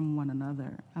decoupled from one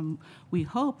another. We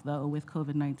hope, though, with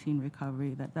COVID-19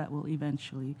 recovery that will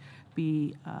eventually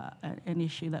be an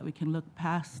issue that we can look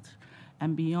past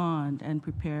and beyond and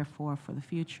prepare for the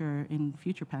future in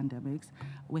future pandemics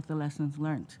with the lessons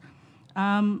learned.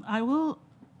 I will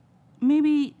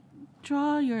maybe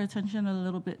draw your attention a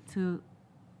little bit to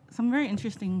some very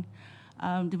interesting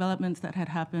developments that had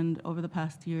happened over the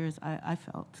past years, I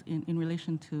felt, in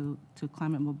relation to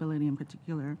climate mobility in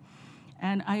particular.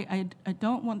 And I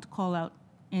don't want to call out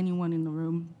anyone in the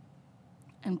room,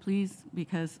 and please,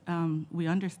 because we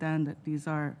understand that these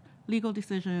are legal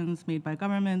decisions made by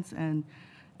governments, and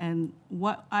And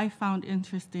what I found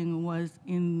interesting was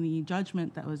in the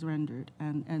judgment that was rendered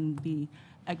and the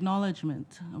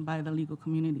acknowledgement by the legal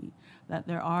community that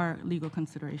there are legal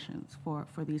considerations for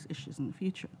these issues in the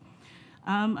future.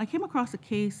 I came across a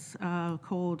case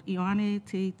called Ioane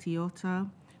Te Tiota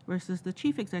versus the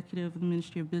Chief Executive of the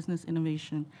Ministry of Business,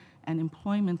 Innovation and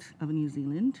Employment of New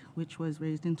Zealand, which was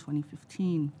raised in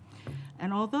 2015.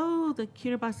 And although the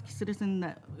Kiribati citizen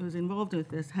that was involved with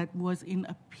this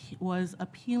was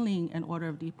appealing an order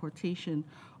of deportation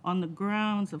on the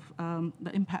grounds of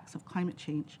the impacts of climate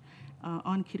change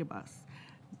on Kiribati,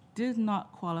 did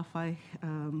not qualify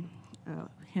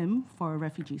him for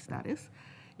refugee status.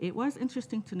 It was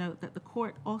interesting to note that the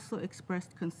court also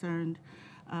expressed concern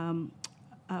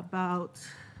about,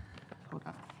 hold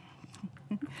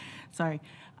on, sorry,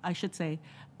 I should say,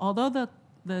 although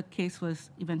the case was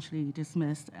eventually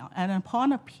dismissed, and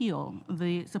upon appeal,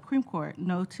 the Supreme Court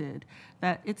noted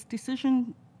that its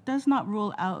decision does not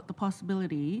rule out the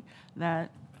possibility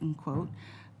that, in quote,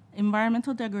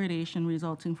 environmental degradation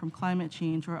resulting from climate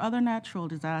change or other natural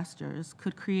disasters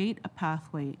could create a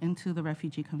pathway into the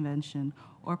Refugee Convention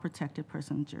or protected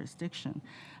person jurisdiction,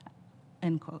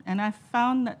 end quote. And I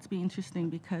found that to be interesting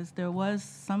because there was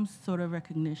some sort of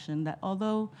recognition that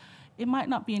although it might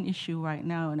not be an issue right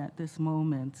now and at this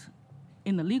moment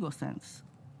in the legal sense,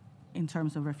 in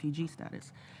terms of refugee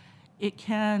status, it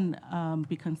can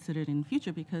be considered in the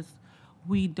future because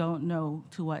we don't know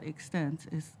to what extent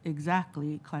is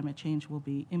exactly climate change will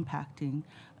be impacting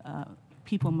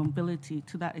people mobility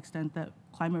to that extent that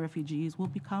climate refugees will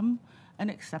become an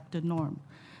accepted norm.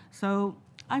 So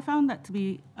I found that to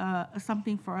be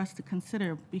something for us to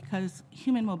consider because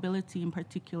human mobility in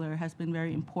particular has been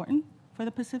very important for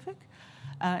the Pacific,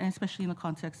 and especially in the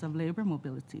context of labor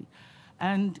mobility.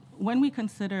 And when we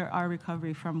consider our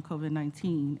recovery from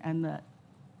COVID-19 and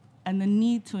the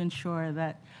need to ensure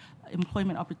that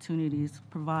employment opportunities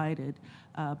provided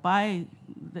by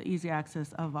the easy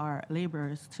access of our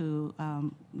laborers to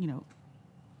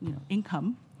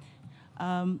income,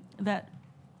 that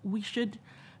we should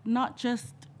not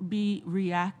just be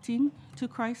reacting to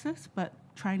crisis, but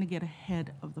trying to get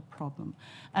ahead of the problem.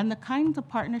 And the kinds of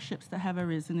partnerships that have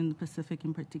arisen in the Pacific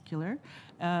in particular,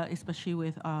 especially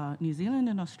with New Zealand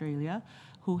and Australia,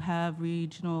 who have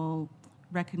regional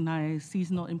recognized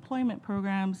seasonal employment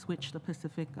programs, which the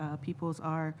Pacific peoples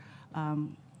are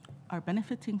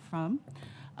benefiting from,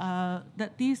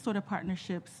 that these sort of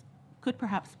partnerships could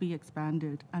perhaps be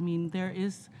expanded. I mean, there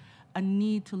is a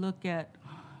need to look at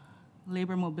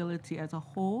labor mobility as a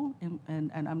whole,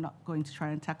 and I'm not going to try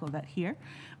and tackle that here,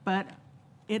 but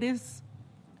it is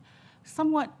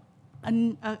somewhat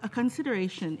a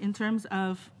consideration in terms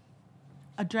of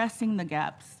addressing the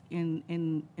gaps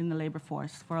in the labor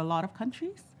force for a lot of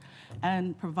countries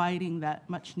and providing that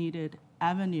much needed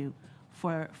avenue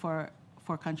for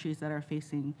countries that are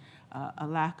facing a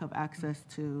lack of access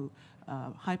to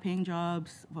high-paying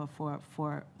jobs,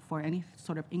 for any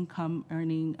sort of income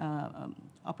earning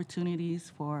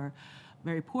opportunities for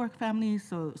very poor families.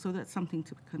 So that's something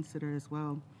to consider as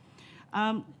well.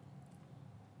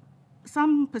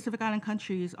 Some Pacific Island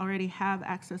countries already have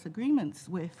access agreements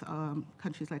with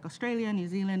countries like Australia, New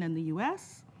Zealand, and the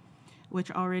US,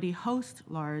 which already host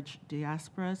large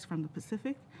diasporas from the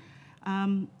Pacific.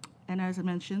 And as I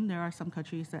mentioned, there are some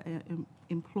countries that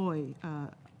employ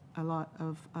a lot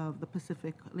of the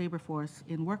Pacific labor force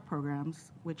in work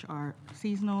programs, which are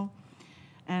seasonal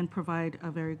and provide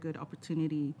a very good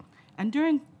opportunity. And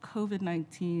during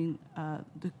COVID-19,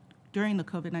 during the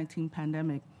COVID-19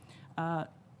 pandemic,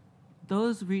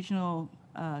 those regional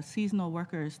seasonal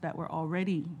workers that were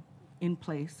already in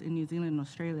place in New Zealand and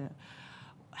Australia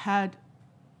had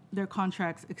their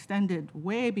contracts extended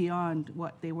way beyond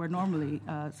what they were normally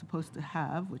supposed to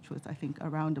have, which was, I think,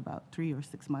 around about 3 or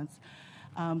 6 months,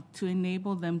 to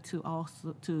enable them to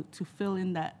also to fill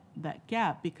in that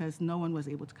gap because no one was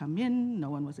able to come in, no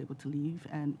one was able to leave,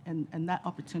 and that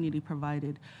opportunity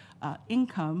provided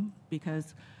income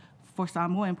because for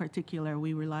Samoa in particular,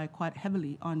 we rely quite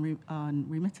heavily on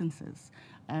remittances.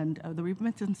 And the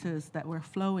remittances that were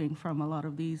flowing from a lot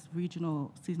of these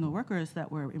regional seasonal workers that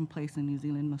were in place in New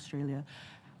Zealand and Australia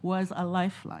was a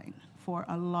lifeline for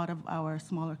a lot of our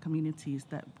smaller communities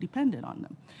that depended on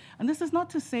them. And this is not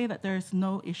to say that there's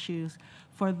no issues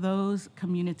for those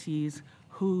communities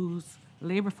whose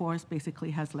labor force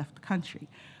basically has left the country.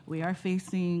 We are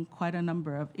facing quite a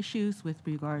number of issues with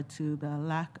regard to the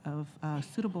lack of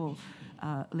suitable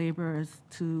laborers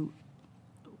to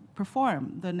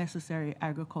perform the necessary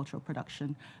agricultural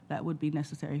production that would be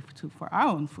necessary for our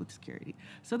own food security.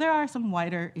 So there are some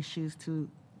wider issues to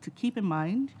to keep in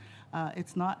mind.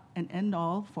 It's not an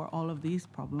end-all for all of these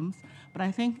problems, but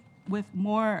I think with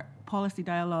more policy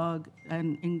dialogue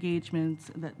and engagement,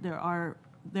 that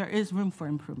there is room for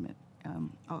improvement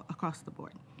across the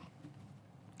board.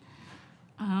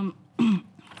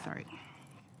 Sorry.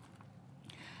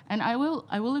 And I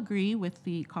will agree with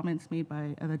the comments made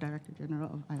by the Director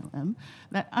General of IOM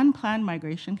that unplanned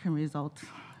migration can result,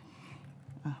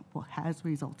 has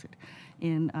resulted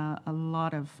in a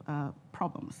lot of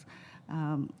problems.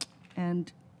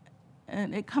 And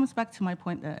it comes back to my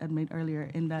point that I made earlier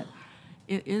in that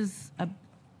it is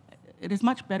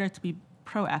much better to be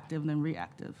proactive than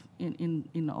reactive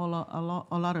in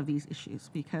a lot of these issues,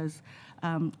 because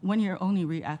when you're only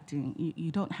reacting,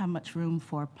 you don't have much room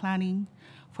for planning,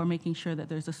 for making sure that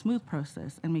there's a smooth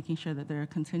process and making sure that there are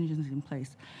contingencies in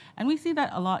place. And we see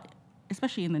that a lot,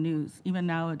 especially in the news, even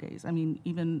nowadays. I mean,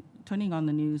 even turning on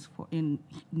the news in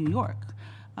New York,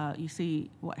 you see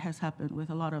what has happened with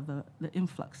a lot of the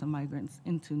influx of migrants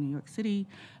into New York City,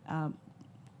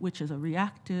 which is a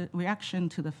reaction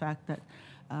to the fact that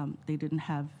they didn't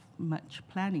have much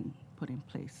planning put in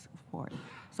place for it.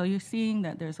 So you're seeing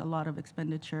that there's a lot of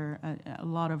expenditure, a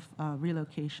lot of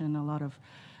relocation, a lot of,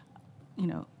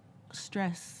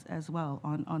 stress as well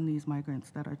on these migrants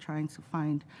that are trying to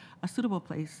find a suitable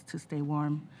place to stay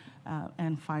warm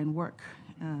and find work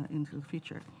into the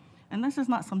future. And this is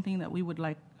not something that we would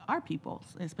like our people,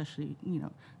 especially,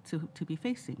 to be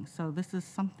facing. So this is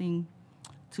something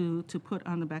to put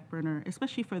on the back burner,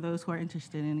 especially for those who are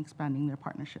interested in expanding their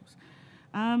partnerships.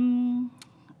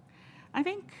 I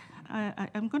think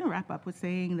I'm going to wrap up with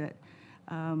saying that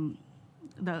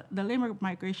the labor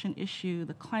migration issue,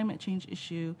 the climate change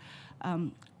issue,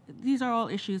 these are all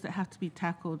issues that have to be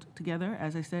tackled together,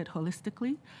 as I said,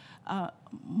 holistically.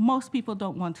 Most people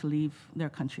don't want to leave their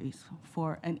countries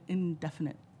for an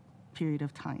indefinite period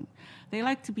of time. They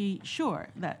like to be sure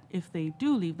that if they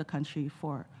do leave the country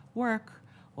for work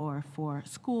or for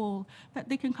school, that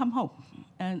they can come home.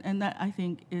 And that, I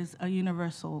think, is a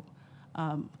universal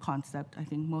concept I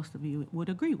think most of you would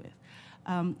agree with.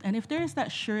 And if there is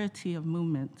that surety of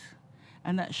movement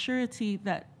and that surety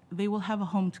that they will have a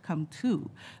home to come to,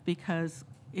 because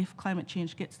if climate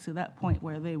change gets to that point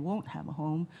where they won't have a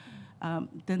home,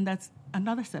 then that's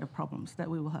another set of problems that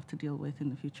we will have to deal with in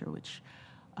the future, which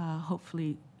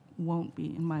hopefully won't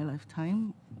be in my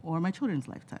lifetime or my children's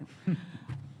lifetime.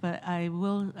 But I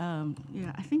will,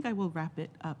 I think I will wrap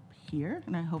it up here,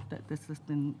 and I hope that this has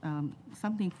been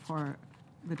something for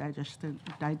the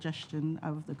digestion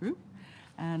of the group,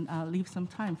 and leave some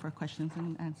time for questions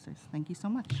and answers. Thank you so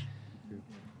much.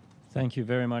 Thank you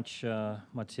very much,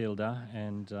 Matilda,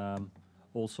 and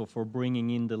also for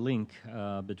bringing in the link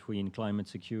between climate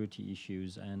security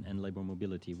issues and labor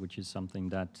mobility, which is something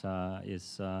that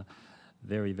is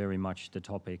very, very much the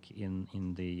topic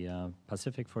in the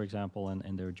Pacific, for example,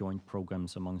 and there are joint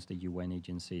programs amongst the UN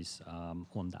agencies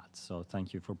on that. So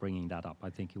thank you for bringing that up. I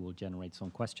think it will generate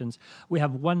some questions. We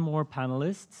have one more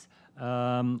panelist,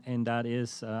 and that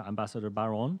is Ambassador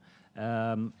Baron.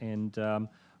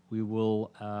 We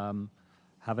will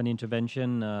have an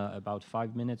intervention about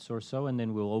 5 minutes or so, and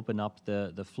then we'll open up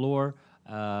the floor.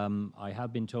 I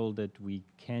have been told that we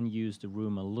can use the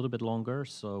room a little bit longer,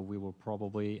 so we will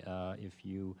probably, if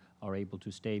you are able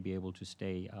to stay, be able to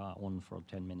stay on for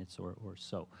 10 minutes or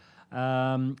so,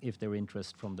 if there is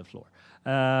interest from the floor.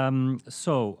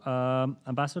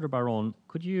 Ambassador Baron,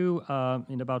 could you,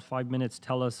 in about 5 minutes,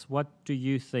 tell us what do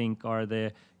you think are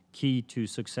the key to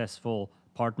successful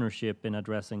partnership in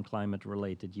addressing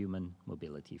climate-related human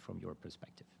mobility from your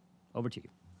perspective? Over to you.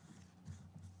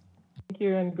 Thank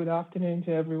you, and good afternoon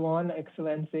to everyone.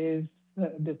 Excellencies,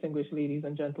 distinguished ladies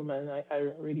and gentlemen,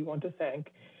 I really want to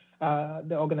thank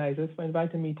the organizers for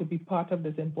inviting me to be part of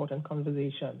this important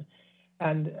conversation.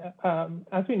 And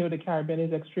as we know, the Caribbean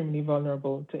is extremely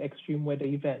vulnerable to extreme weather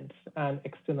events and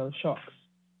external shocks.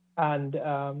 And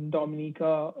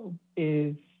Dominica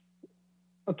is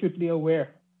acutely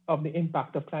aware of the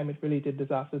impact of climate-related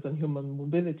disasters on human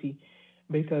mobility,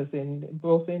 because in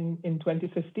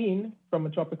 2015, from a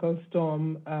tropical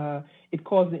storm, it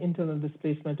caused the internal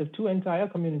displacement of 2 entire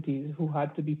communities who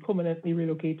had to be permanently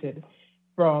relocated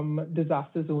from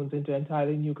disaster zones into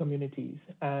entirely new communities.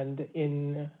 And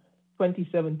in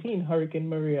 2017, Hurricane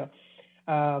Maria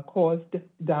caused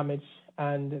damage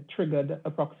and triggered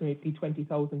approximately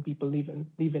 20,000 people leaving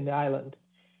the island.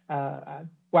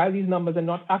 While these numbers are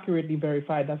not accurately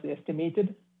verified as the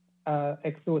estimated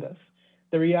exodus,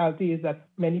 the reality is that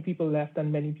many people left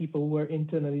and many people were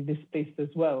internally displaced as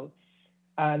well.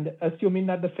 And assuming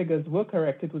that the figures were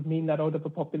correct, it would mean that out of a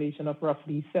population of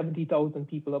roughly 70,000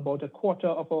 people, about a quarter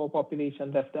of our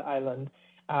population left the island,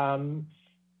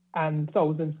 and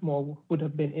thousands more would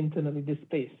have been internally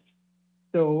displaced.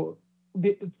 So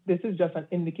this is just an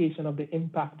indication of the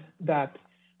impact that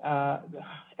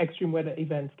extreme weather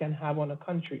events can have on a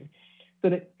country. So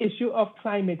the issue of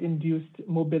climate-induced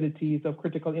mobility is of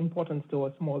critical importance to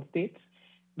our small states,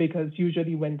 because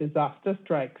usually when disaster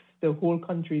strikes, the whole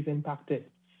country is impacted.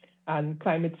 And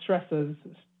climate stresses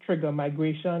trigger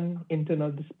migration,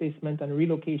 internal displacement, and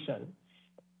relocation.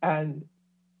 And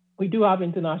we do have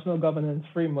international governance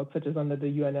frameworks, such as under the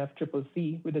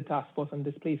UNFCCC, with the Task Force on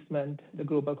Displacement, the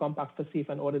Global Compact for Safe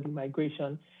and Orderly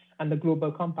Migration, and the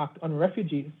Global Compact on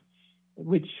Refugees,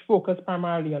 which focus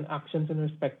primarily on actions in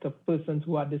respect of persons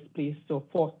who are displaced or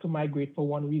forced to migrate for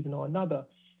one reason or another.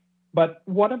 But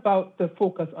what about the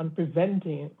focus on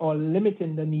preventing or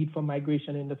limiting the need for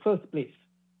migration in the first place?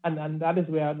 And that is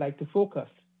where I'd like to focus.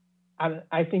 And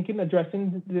I think in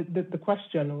addressing the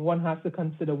question, one has to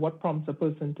consider what prompts a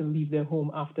person to leave their home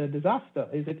after a disaster.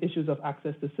 Is it issues of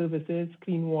access to services,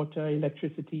 clean water,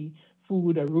 electricity,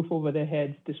 food, a roof over their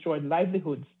heads, destroyed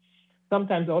livelihoods?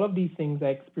 Sometimes all of these things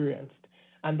are experienced,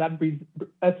 and that breeds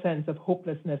a sense of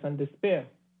hopelessness and despair.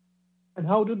 And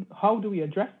how do we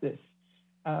address this?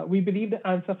 We believe the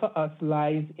answer for us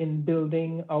lies in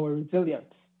building our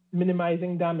resilience,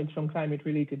 minimizing damage from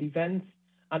climate-related events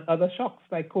and other shocks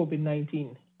like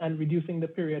COVID-19, and reducing the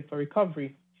period for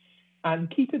recovery. And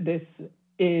key to this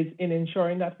is in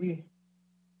ensuring that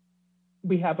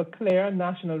we have a clear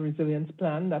national resilience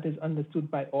plan that is understood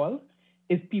by all,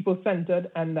 is people-centered,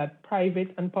 and that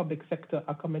private and public sector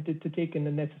are committed to taking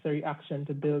the necessary action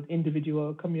to build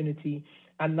individual, community,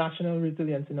 and national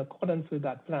resilience in accordance with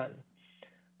that plan.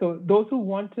 So those who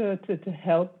want to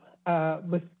help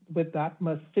with that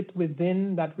must fit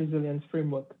within that resilience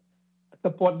framework,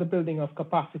 support the building of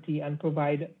capacity, and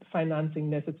provide financing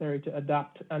necessary to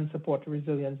adapt and support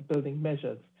resilience building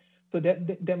measures. So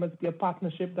there must be a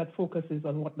partnership that focuses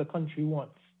on what the country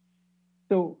wants.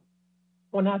 So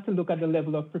one has to look at the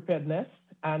level of preparedness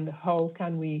and how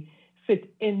can we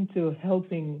fit into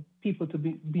helping people to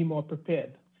be more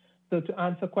prepared. So to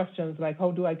answer questions like,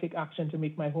 how do I take action to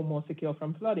make my home more secure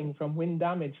from flooding, from wind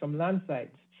damage, from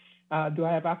landslides? Do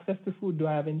I have access to food? Do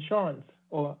I have insurance?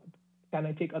 Or can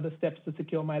I take other steps to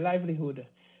secure my livelihood?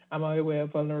 Am I aware of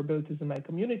vulnerabilities in my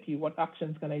community? What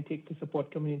actions can I take to support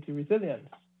community resilience?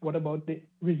 What about the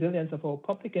resilience of our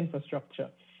public infrastructure?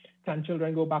 Can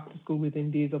children go back to school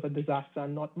within days of a disaster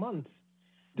and not months?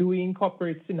 Do we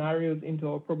incorporate scenarios into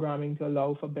our programming to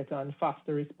allow for better and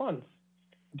faster response?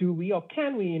 Do we or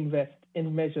can we invest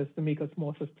in measures to make us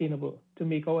more sustainable, to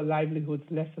make our livelihoods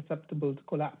less susceptible to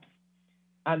collapse?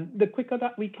 And the quicker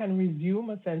that we can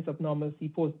resume a sense of normalcy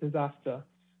post-disaster,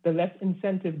 the less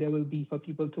incentive there will be for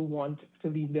people to want to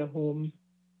leave their homes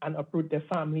and uproot their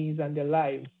families and their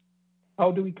lives.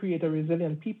 How do we create a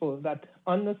resilient people that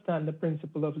understand the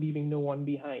principle of leaving no one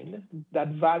behind, that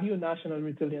value national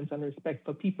resilience and respect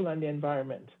for people and the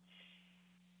environment?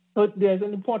 So there's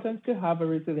an importance to have a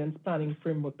resilience planning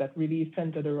framework that really is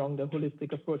centered around the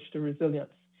holistic approach to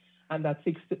resilience, and that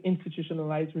seeks to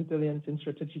institutionalize resilience in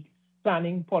strategic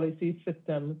planning, policy,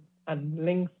 systems, and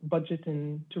links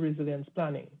budgeting to resilience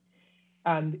planning.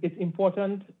 And it's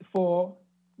important for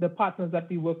the partners that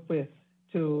we work with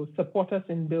to support us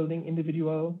in building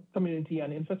individual, community,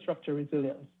 and infrastructure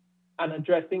resilience, and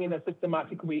addressing in a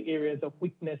systematic way areas of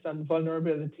weakness and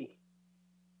vulnerability.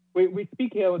 We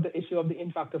speak here of the issue of the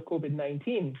impact of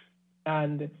COVID-19,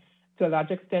 and to a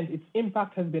large extent, its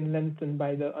impact has been lengthened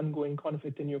by the ongoing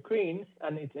conflict in Ukraine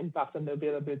and its impact on the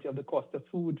availability of the cost of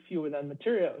food, fuel, and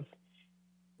materials.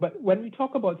 But when we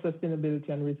talk about sustainability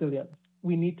and resilience,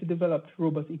 we need to develop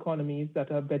robust economies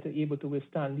that are better able to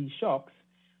withstand these shocks.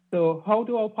 So how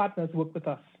do our partners work with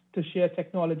us to share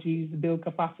technologies, build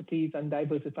capacities, and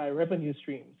diversify revenue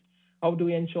streams? How do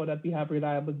we ensure that we have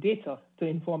reliable data to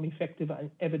inform effective and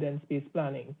evidence-based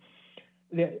planning?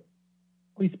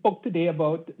 We spoke today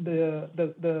about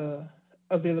the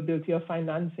availability of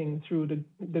financing through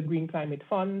the Green Climate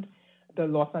Fund, the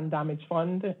Loss and Damage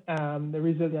Fund, the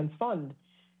Resilience Fund.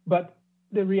 But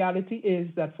the reality is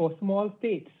that for small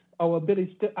states, our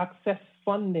ability to access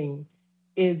funding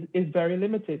is very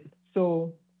limited.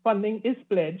 So funding is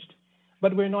pledged,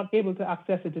 but we're not able to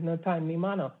access it in a timely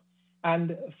manner.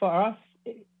 And for us,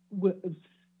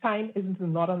 time is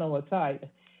not on our side.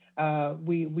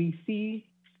 We see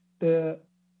the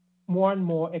more and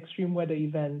more extreme weather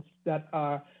events that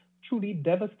are truly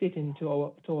devastating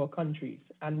to our countries.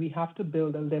 And we have to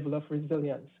build a level of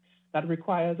resilience that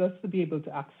requires us to be able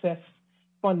to access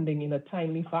funding in a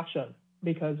timely fashion.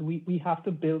 because we have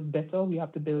to build better, we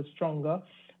have to build stronger,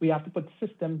 we have to put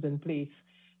systems in place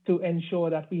to ensure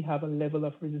that we have a level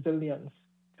of resilience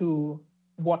to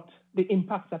what the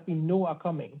impacts that we know are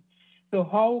coming. So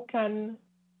how can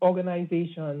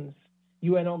organizations,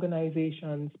 UN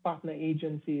organizations, partner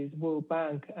agencies, World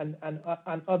Bank, and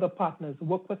other partners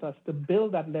work with us to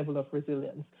build that level of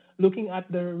resilience, looking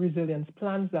at the resilience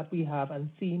plans that we have and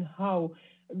seeing how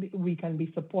we can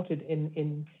be supported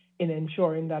in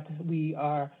ensuring that we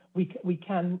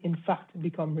can, in fact,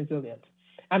 become resilient.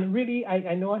 And really,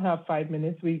 I know I have 5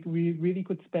 minutes. We really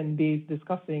could spend days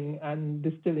discussing and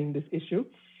distilling this issue.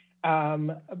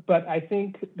 But I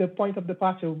think the point of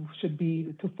departure should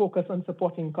be to focus on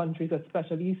supporting countries,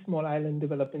 especially small island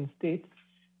developing states,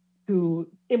 to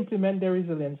implement their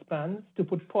resilience plans, to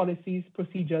put policies,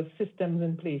 procedures, systems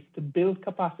in place to build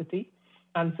capacity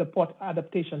and support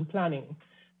adaptation planning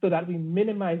so that we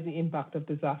minimize the impact of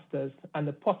disasters and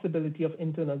the possibility of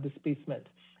internal displacement,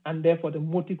 and therefore the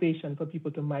motivation for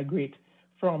people to migrate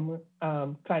from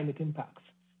climate impacts.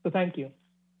 So thank you.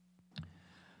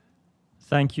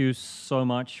 Thank you so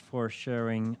much for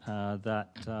sharing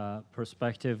that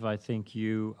perspective. I think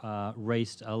you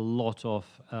raised a lot of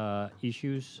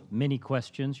issues, many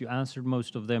questions. You answered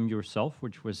most of them yourself,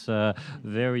 which was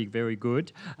very, very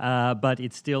good. But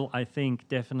it still, I think,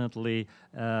 definitely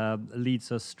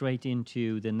leads us straight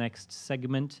into the next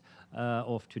segment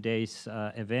of today's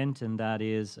event, and that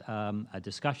is a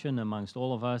discussion amongst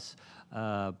all of us,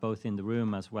 both in the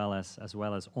room as well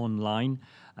as online.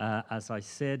 As I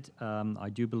said, I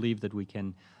do believe that we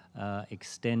can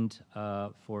extend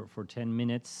for 10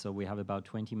 minutes, so we have about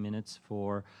 20 minutes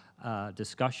for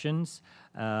discussions.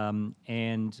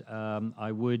 And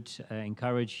I would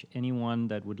encourage anyone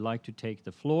that would like to take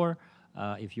the floor.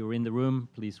 If you're in the room,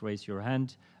 please raise your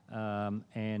hand.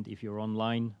 And if you're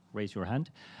online, raise your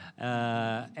hand.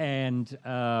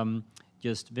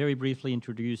 Just very briefly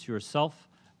introduce yourself,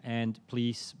 and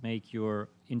please make your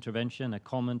intervention, a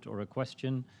comment or a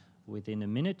question, within a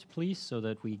minute, please, so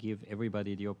that we give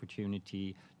everybody the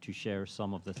opportunity to share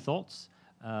some of the thoughts.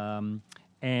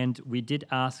 And we did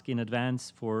ask in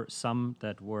advance for some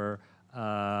that were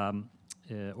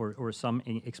or some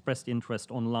expressed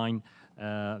interest online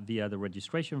via the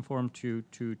registration form to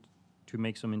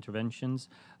make some interventions.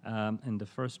 And the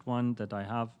first one that I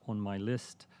have on my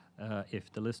list,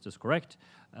 if the list is correct,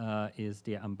 is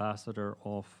the ambassador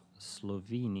of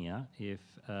Slovenia. If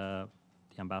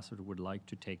the ambassador would like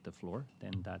to take the floor,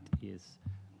 then that is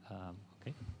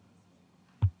okay.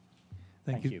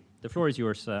 Thank you. The floor is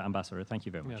yours, Ambassador. Thank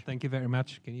you very much. Yeah, thank you very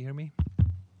much. Can you hear me?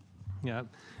 Yeah.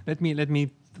 Let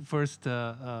me first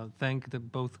thank the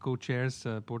both co-chairs,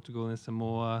 Portugal and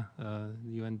Samoa,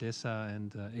 UNDESA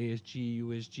and ASG,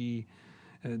 USG,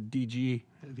 DG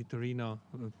Vitorino.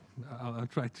 I'll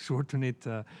try to shorten it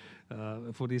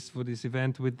for this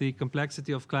event. With the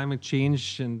complexity of climate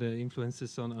change and the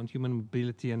influences on human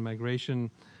mobility and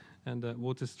migration, and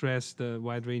water stress, the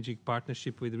wide-ranging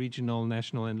partnership with regional,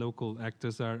 national, and local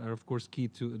actors are of course key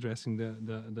to addressing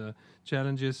the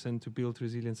challenges and to build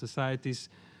resilient societies.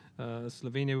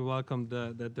 Slovenia, we welcome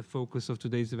that the focus of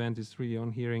today's event is really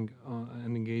on hearing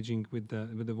and engaging with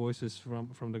the voices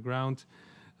from the ground.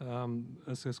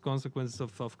 As consequences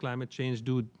of climate change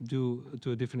do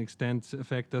to a different extent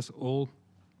affect us all.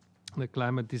 The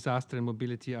climate disaster and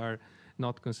mobility are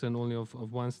not concerned only of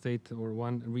one state or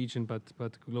one region, but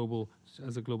global,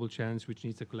 as a global challenge which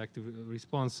needs a collective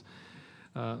response.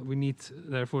 We need,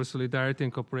 therefore, solidarity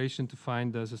and cooperation to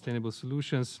find sustainable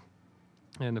solutions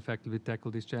and effectively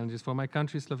tackle these challenges. For my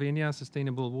country, Slovenia,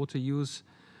 sustainable water use,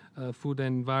 food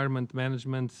and environment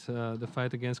management, the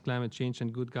fight against climate change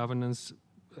and good governance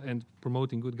and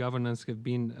promoting good governance have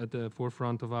been at the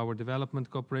forefront of our development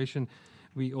cooperation.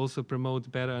 We also promote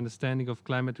better understanding of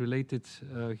climate-related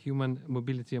human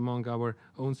mobility among our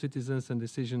own citizens and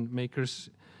decision makers.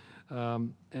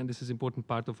 And this is an important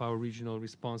part of our regional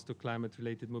response to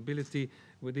climate-related mobility.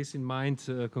 With this in mind,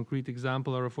 a concrete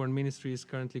example, our foreign ministry is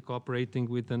currently cooperating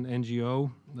with an NGO,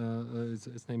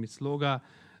 its name is Sloga,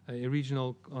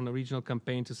 on a regional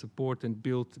campaign to support and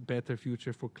build a better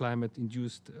future for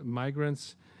climate-induced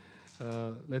migrants.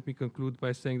 Let me conclude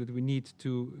by saying that we need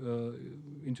to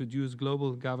introduce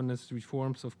global governance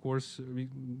reforms, of course,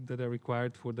 that are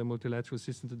required for the multilateral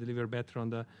system to deliver better on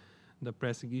the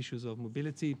pressing issues of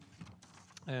mobility.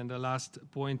 And the last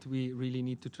point, we really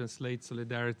need to translate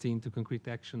solidarity into concrete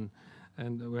action,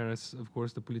 and whereas, of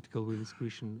course, the political will is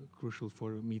crucial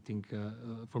for making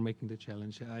the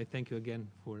challenge. I thank you again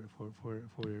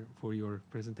for your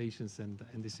presentations and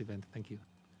this event. Thank you.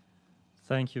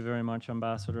 Thank you very much,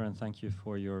 Ambassador, and thank you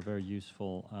for your very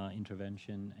useful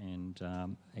intervention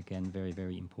and, again, very,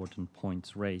 very important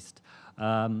points raised.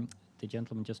 The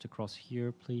gentleman just across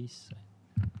here, please.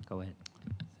 Go ahead.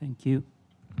 Thank you.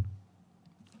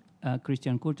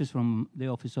 Christian Curtis from the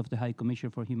Office of the High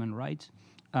Commissioner for Human Rights.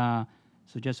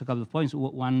 So just a couple of points.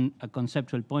 One, a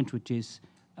conceptual point, which is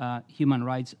human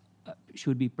rights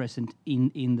should be present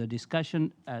in the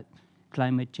discussion.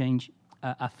 Climate change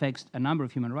affects a number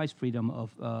of human rights: freedom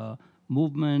of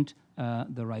movement,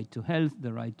 the right to health,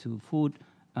 the right to food,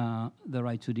 the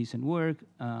right to decent work,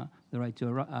 the right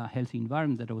to a healthy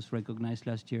environment that was recognized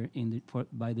last year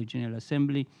by the General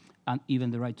Assembly, and even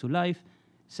the right to life.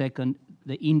 Second,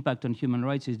 the impact on human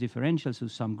rights is differential, so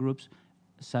some groups,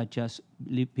 such as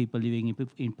people living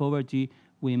in poverty,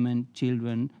 women,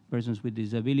 children, persons with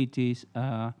disabilities,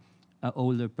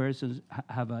 older persons,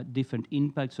 have a different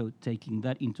impact, so taking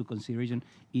that into consideration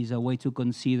is a way to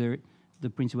consider the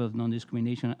principle of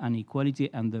non-discrimination and equality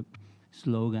and the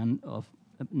slogan of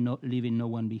leaving no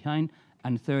one behind.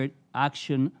 And third,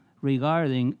 action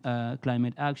regarding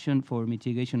climate action for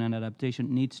mitigation and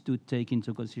adaptation needs to take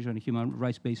into consideration a human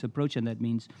rights-based approach, and that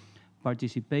means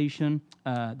participation,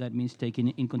 that means taking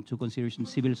into consideration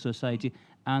civil society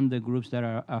and the groups that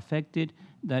are affected.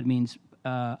 That means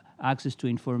access to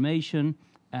information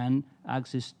and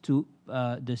access to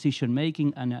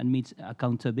decision-making, and it means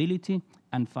accountability.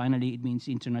 And finally, it means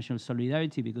international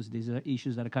solidarity, because these are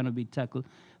issues that cannot be tackled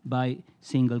by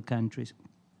single countries.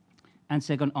 And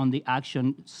second, on the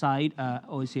action side,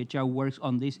 OHCHR works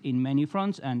on this in many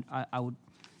fronts, and I would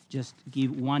just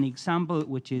give one example,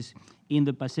 which is in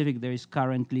the Pacific, there is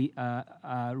currently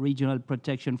a regional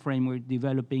protection framework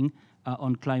developing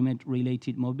on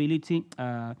climate-related mobility.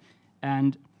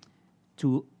 And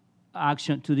to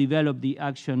develop the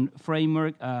action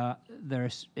framework,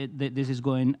 this is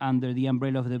going under the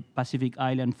umbrella of the Pacific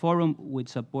Island Forum with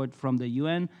support from the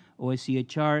UN,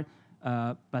 OHCHR,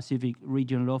 Pacific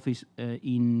Regional Office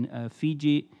in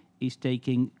Fiji is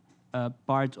taking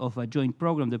part of a joint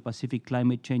program, the Pacific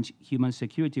Climate Change Human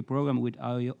Security Program, with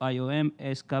IOM,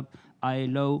 ESCAP,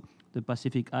 ILO, the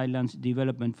Pacific Islands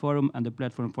Development Forum, and the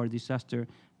Platform for Disaster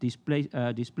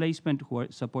Displacement, who are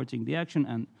supporting the action.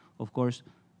 And of course,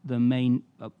 the main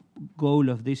goal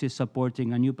of this is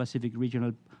supporting a new Pacific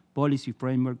regional policy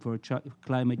framework for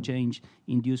climate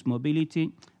change-induced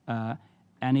mobility.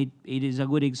 And it is a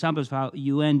good example of how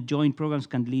UN joint programs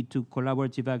can lead to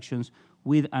collaborative actions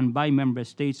with and by member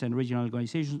states and regional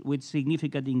organizations, with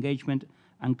significant engagement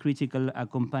and critical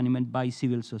accompaniment by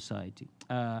civil society.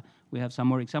 We have some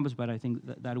more examples, but I think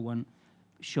that one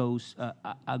shows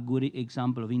a good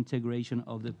example of integration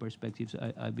of the perspectives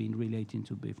I've been relating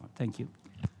to before. Thank you.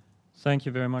 Thank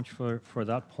you very much for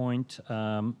that point,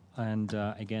 and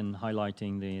again,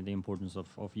 highlighting the importance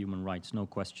of human rights. No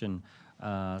question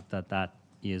that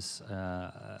is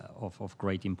of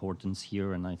great importance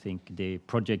here, and I think the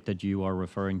project that you are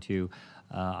referring to,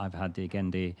 I've had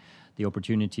the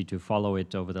opportunity to follow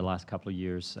it over the last couple of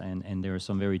years, and there are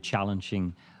some very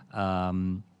challenging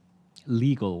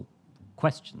legal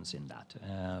questions in that.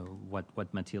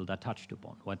 What Matilda touched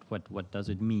upon. What does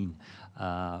it mean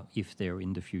if there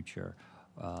in the future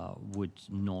would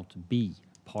not be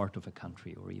part of a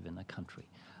country or even a country?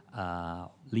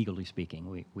 Legally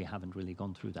speaking, we haven't really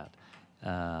gone through that.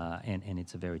 And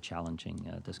it's a very challenging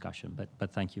discussion,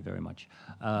 but thank you very much.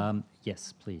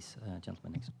 Yes, please,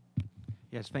 gentleman next.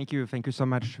 Yes, thank you so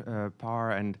much,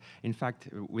 Par. And in fact,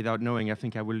 without knowing, I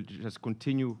think I will just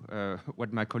continue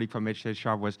what my colleague from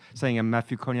HCHR was saying. I'm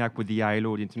Matthew Cognac with the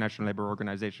ILO, the International Labour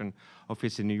Organization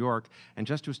office in New York. And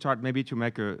just to start, maybe to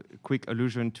make a quick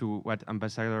allusion to what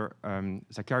Ambassador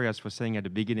Zacharias was saying at the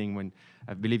beginning, when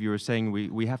I believe you were saying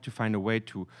we have to find a way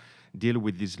to deal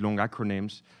with these long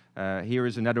acronyms. Here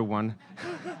is another one,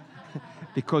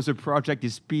 because the project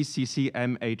is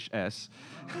PCCMHS,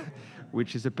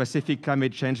 which is the Pacific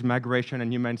Climate Change, Migration,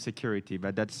 and Human Security.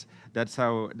 But that's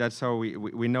how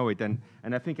we know it. And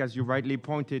I think, as you rightly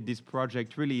pointed, this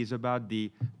project really is about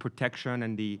the protection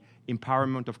and the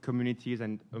empowerment of communities.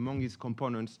 And among its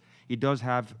components, it does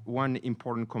have one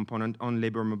important component on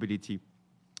labor mobility.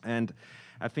 And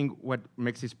I think what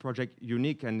makes this project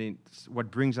unique, and it's what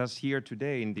brings us here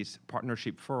today in this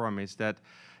partnership forum, is that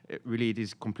really it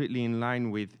is completely in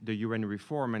line with the UN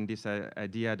reform and this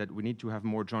idea that we need to have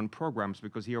more joint programs,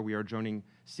 because here we are joining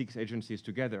 6 agencies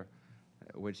together.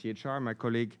 OHCHR, my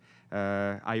colleague,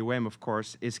 IOM, of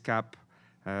course, ESCAP,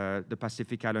 the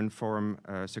Pacific Island Forum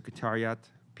Secretariat,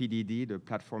 PDD, the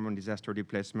Platform on Disaster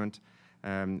Displacement,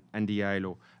 and the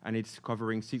ILO. And it's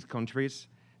covering 6 countries.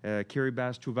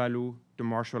 Kiribati, Tuvalu, the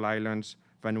Marshall Islands,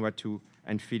 Vanuatu,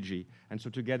 and Fiji. And so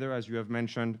together, as you have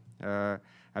mentioned,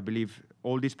 I believe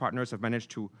all these partners have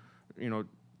managed to,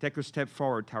 take a step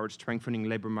forward towards strengthening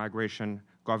labor migration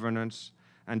governance,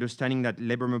 understanding that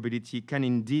labor mobility can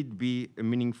indeed be a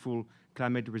meaningful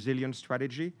climate resilience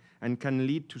strategy and can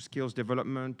lead to skills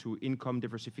development, to income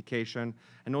diversification,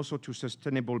 and also to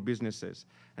sustainable businesses.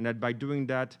 And that by doing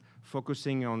that,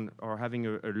 focusing on or having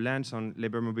a lens on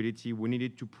labor mobility, we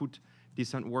needed to put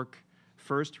decent work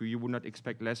first. You would not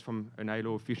expect less from an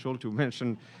ILO official to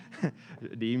mention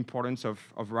the importance of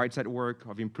rights at work,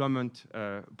 of employment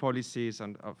policies,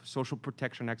 and of social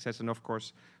protection access, and of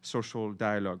course, social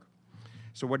dialogue.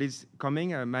 So what is coming,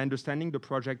 my understanding, the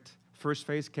project first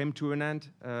phase came to an end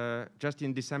just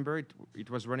in December. It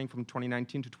was running from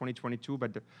 2019 to 2022,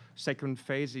 but the second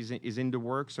phase is in the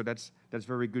works, so that's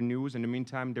very good news. In the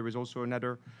meantime, there is also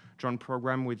another joint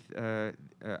program with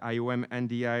IOM and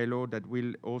the ILO that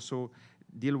will also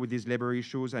deal with these labor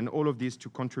issues, and all of this to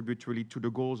contribute really to the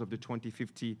goals of the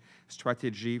 2050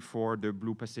 strategy for the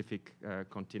Blue Pacific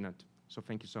continent. So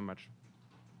thank you so much.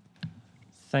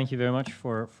 Thank you very much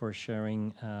for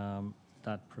sharing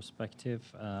that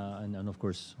perspective, and of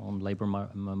course on labor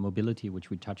mobility, which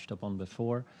we touched upon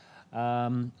before.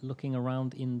 Looking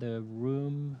around in the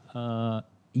room,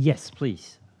 yes,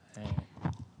 please.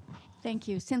 Thank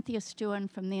you. Cynthia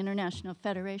Stewart from the International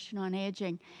Federation on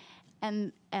Aging.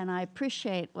 And I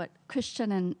appreciate what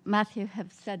Christian and Matthew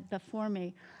have said before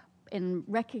me in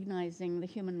recognizing the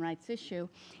human rights issue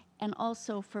and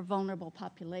also for vulnerable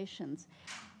populations.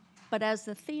 But as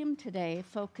the theme today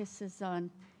focuses on,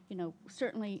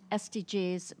 certainly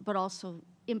SDGs, but also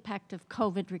impact of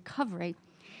COVID recovery,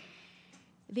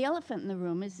 the elephant in the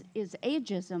room is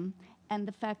ageism and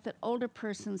the fact that older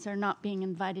persons are not being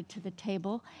invited to the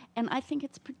table. And I think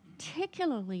it's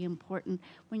particularly important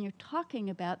when you're talking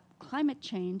about climate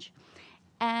change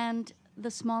and the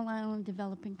small island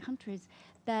developing countries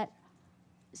that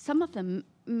some of them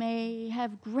may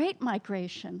have great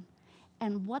migration,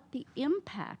 and what the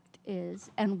impact is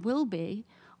and will be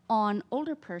on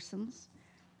older persons,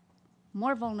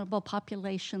 more vulnerable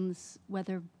populations,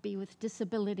 whether it be with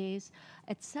disabilities,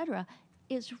 etc.,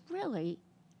 is really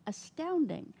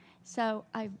astounding. So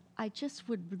I just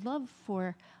would love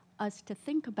for us to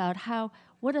think about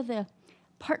what are the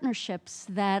partnerships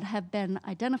that have been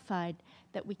identified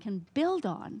that we can build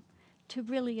on to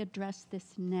really address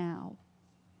this now.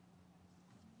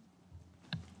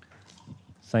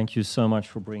 Thank you so much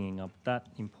for bringing up that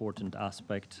important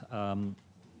aspect.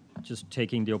 Just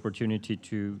taking the opportunity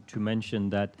to mention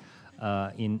that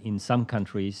in some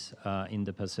countries in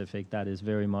the Pacific, that is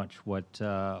very much what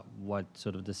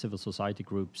sort of the civil society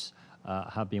groups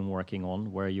have been working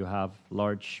on, where you have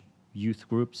large youth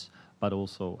groups, but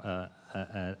also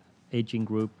an aging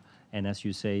group. And as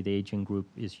you say, the aging group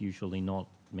is usually not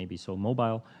maybe so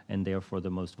mobile and therefore the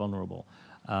most vulnerable.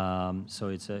 So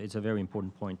it's a very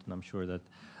important point, and I'm sure that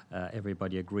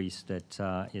everybody agrees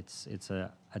that it's an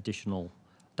additional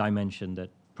dimension that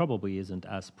probably isn't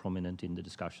as prominent in the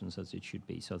discussions as it should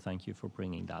be. So thank you for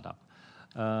bringing that up.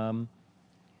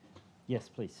 Yes,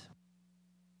 please.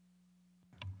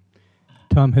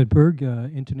 Tom Hedberg,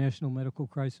 International Medical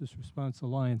Crisis Response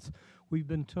Alliance. We've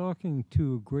been talking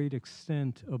to a great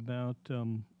extent about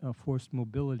forced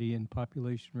mobility and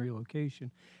population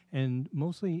relocation, and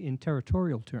mostly in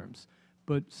territorial terms.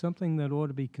 But something that ought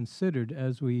to be considered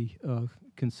as we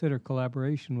consider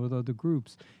collaboration with other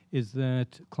groups is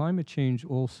that climate change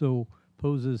also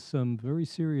poses some very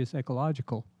serious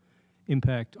ecological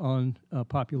impact on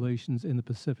populations in the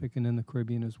Pacific and in the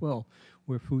Caribbean as well,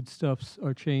 where foodstuffs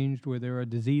are changed, where there are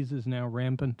diseases now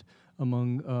rampant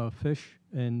among fish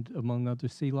and among other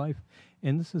sea life.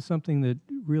 And this is something that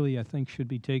really, I think, should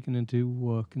be taken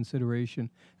into consideration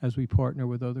as we partner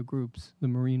with other groups, the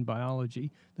marine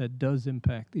biology that does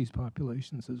impact these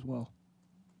populations as well.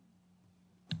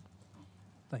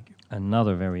 Thank you.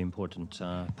 Another very important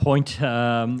point.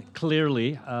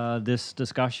 Clearly, this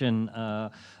discussion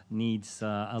needs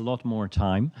a lot more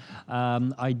time.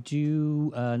 I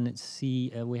do, let's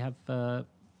see, we have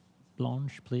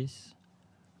Blanche, please.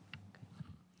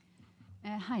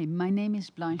 Hi, my name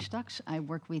is Blanche Dax. I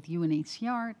work with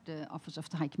UNHCR, the Office of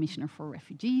the High Commissioner for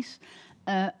Refugees.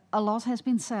 A lot has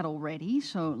been said already,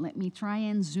 so let me try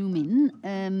and zoom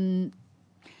in.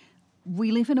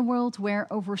 We live in a world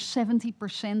where over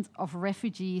 70% of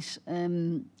refugees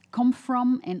come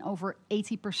from, and over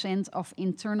 80% of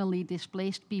internally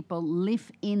displaced people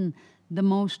live in the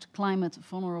most climate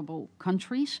vulnerable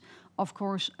countries. Of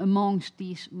course, amongst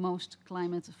these most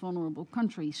climate vulnerable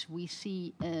countries, we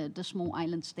see the small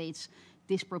island states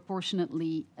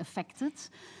disproportionately affected.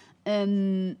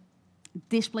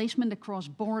 Displacement across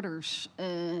borders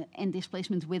and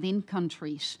displacement within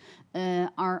countries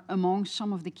are among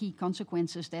some of the key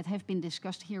consequences that have been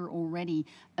discussed here already.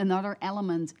 Another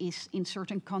element is, in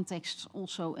certain contexts,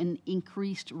 also an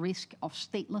increased risk of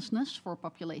statelessness for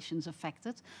populations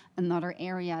affected. Another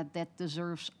area that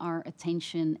deserves our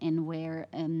attention and where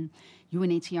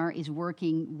UNHCR is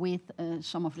working with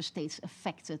some of the states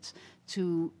affected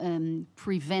to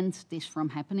prevent this from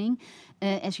happening.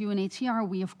 As UNHCR,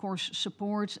 we of course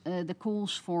support the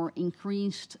calls for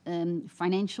increased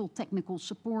financial technical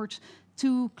support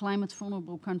to climate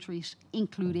vulnerable countries,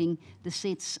 including the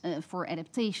SIDS for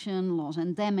adaptation, loss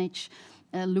and damage,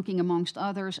 looking amongst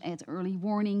others at early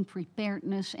warning,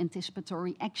 preparedness,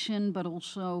 anticipatory action, but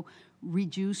also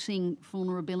reducing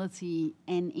vulnerability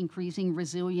and increasing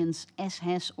resilience, as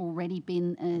has already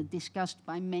been discussed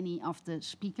by many of the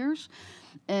speakers.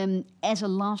 As a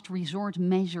last resort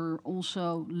measure,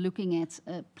 also looking at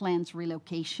planned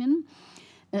relocation.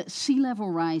 Sea level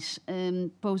rise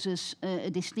poses a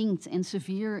distinct and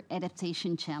severe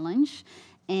adaptation challenge.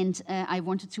 And I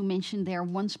wanted to mention there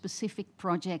one specific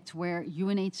project where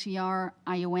UNHCR,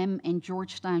 IOM, and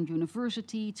Georgetown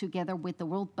University, together with the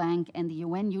World Bank and the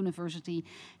UN University,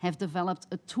 have developed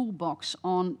a toolbox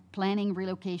on planning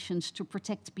relocations to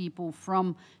protect people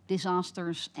from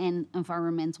disasters and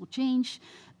environmental change.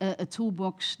 A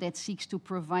toolbox that seeks to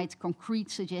provide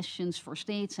concrete suggestions for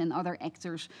states and other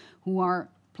actors who are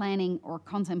planning or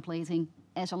contemplating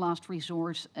as a last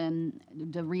resort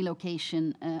the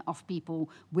relocation of people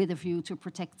with a view to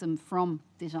protect them from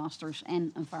disasters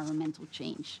and environmental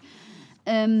change.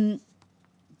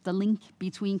 The link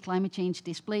between climate change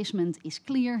displacement is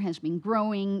clear, has been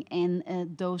growing, and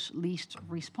those least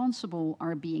responsible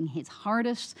are being hit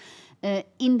hardest.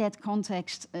 In that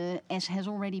context, as has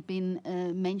already been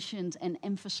mentioned and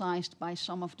emphasized by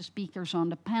some of the speakers on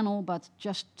the panel, but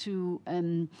just to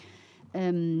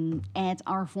add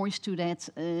our voice to that,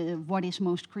 what is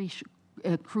most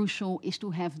crucial is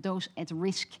to have those at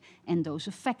risk and those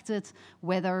affected,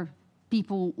 whether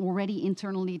people already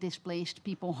internally displaced,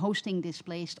 people hosting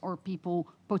displaced, or people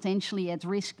potentially at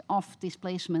risk of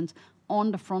displacement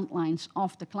on the front lines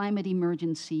of the climate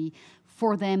emergency,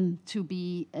 for them to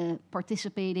be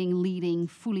participating, leading,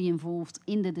 fully involved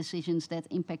in the decisions that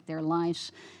impact their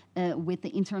lives, with the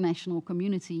international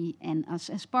community and us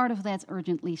as part of that,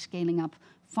 urgently scaling up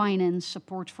finance,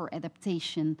 support for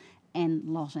adaptation, and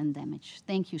loss and damage.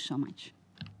 Thank you so much.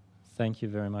 Thank you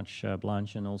very much,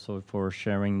 Blanche, and also for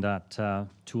sharing that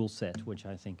tool set, which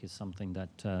I think is something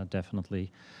that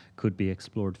definitely could be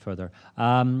explored further.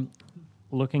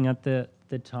 Looking at the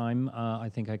time, I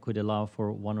think I could allow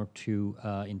for one or two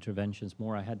interventions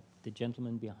more. I had the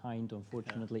gentleman behind,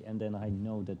 unfortunately, and then I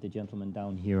know that the gentleman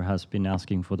down here has been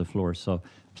asking for the floor. So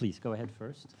please go ahead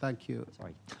first. Thank you.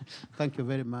 Sorry. Thank you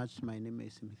very much. My name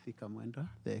is Mithika Mwenda,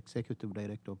 the Executive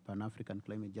Director of Pan-African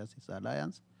Climate Justice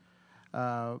Alliance.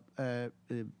 The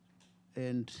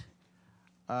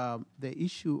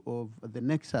issue of the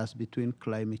nexus between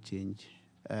climate change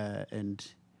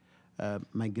and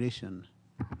migration,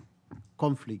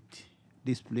 conflict,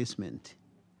 displacement,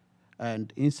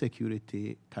 and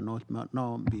insecurity cannot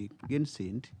now be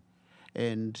seen.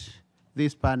 And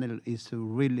this panel is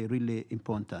really, really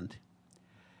important.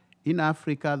 In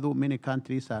Africa, though many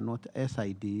countries are not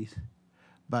SIDs,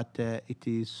 but it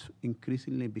is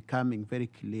increasingly becoming very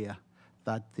clear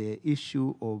that the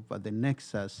issue of the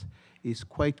nexus is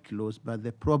quite close, but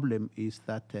the problem is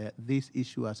that this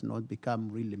issue has not become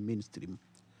really mainstream.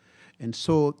 And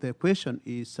so the question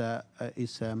is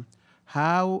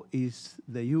how is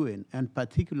the UN, and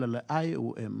particularly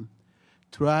IOM,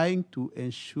 trying to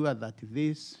ensure that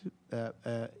this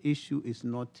issue is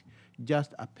not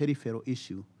just a peripheral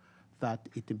issue, that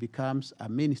it becomes a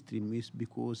mainstream issue?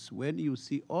 Because when you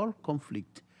see all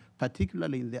conflict,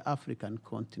 particularly in the African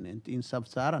continent, in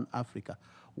sub-Saharan Africa,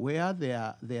 where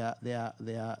there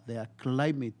are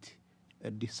climate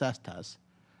disasters,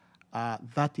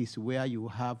 that is where you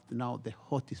have now the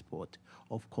hotspot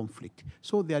of conflict.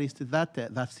 So there is that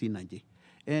synergy.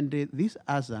 And these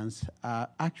hazards are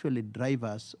actually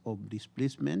drivers of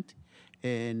displacement.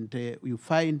 And you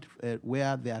find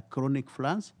where there are chronic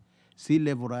floods, sea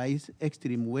level rise,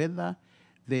 extreme weather,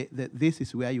 this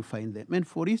is where you find them. And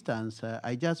for instance,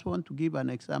 I just want to give an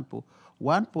example.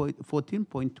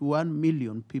 14.1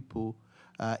 million people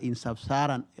in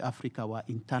sub-Saharan Africa were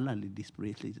internally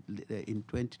displaced in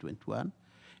 2021,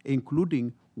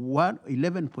 including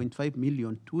 11.5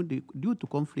 million due to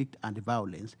conflict and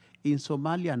violence in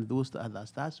Somalia and those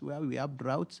others. That's where we have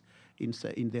droughts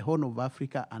in the Horn of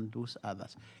Africa and those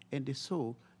others. And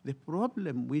so The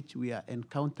problem which we are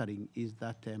encountering is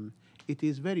that it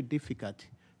is very difficult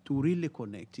to really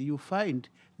connect. You find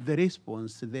the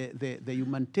response, the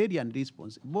humanitarian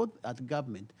response, both at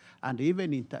government and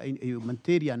even in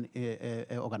humanitarian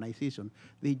organization,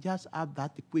 they just have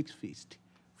that quick fix,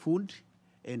 food,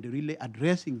 and really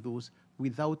addressing those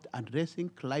without addressing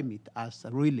climate as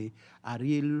really a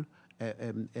real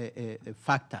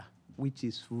factor, which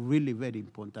is really very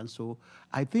important. So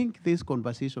I think this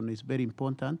conversation is very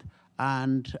important.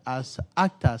 And as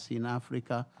actors in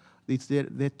Africa, it's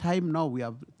the time now we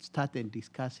have started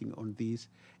discussing on this,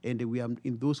 and we are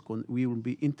in those. We will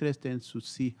be interested to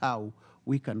see how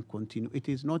we can continue. It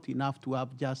is not enough to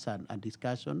have just a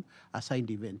discussion, a side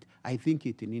event. I think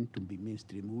it needs to be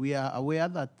mainstream. We are aware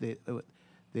that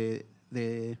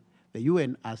the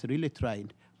UN has really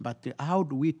tried, but how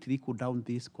do we trickle down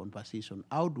this conversation?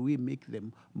 How do we make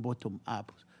them bottom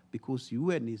up? Because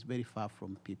UN is very far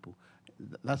from people.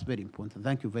 That's very important.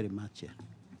 Thank you very much.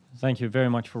 Thank you very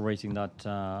much for raising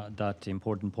that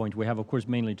important point. We have, of course,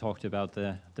 mainly talked about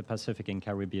the Pacific and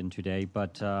Caribbean today,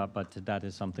 but that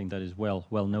is something that is well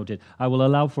noted. I will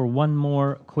allow for one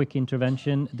more quick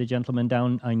intervention. The gentleman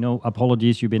down, I know,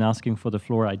 apologies, you've been asking for the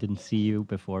floor. I didn't see you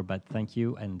before, but thank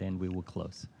you, and then we will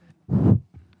close.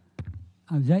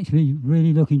 I was actually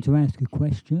really looking to ask a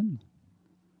question.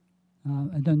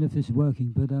 I don't know if this is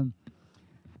working, but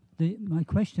my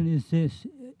question is this.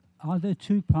 Are there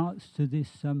two parts to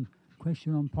this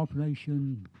question on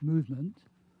population movement?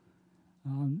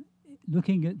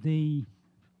 Looking at the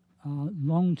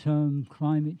long-term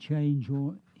climate change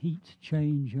or heat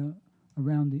change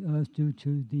around the Earth due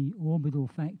to the orbital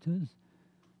factors.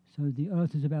 So the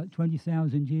Earth is about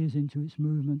 20,000 years into its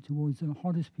movement towards the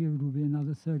hottest period will be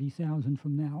another 30,000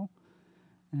 from now.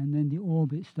 And then the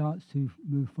orbit starts to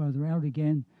move further out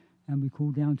again, and we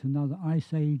cool down to another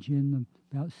ice age in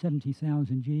about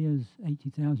 70,000 years,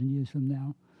 80,000 years from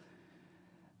now.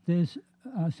 There's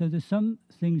some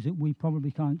things that we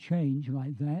probably can't change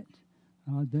like that.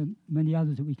 There are many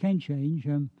others that we can change.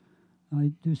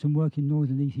 I do some work in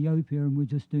northern Ethiopia, and we're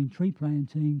just doing tree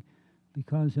planting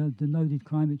because the noted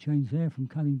climate change there from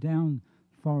cutting down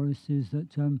forests is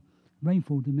that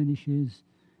rainfall diminishes,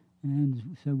 and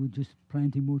so we're just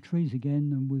planting more trees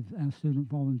again, and with our student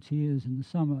volunteers in the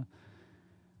summer.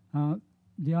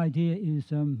 The idea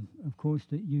is, of course,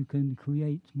 that you can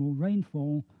create more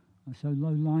rainfall. So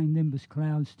low-lying nimbus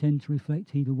clouds tend to reflect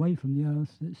heat away from the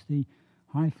Earth. It's the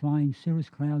high-flying cirrus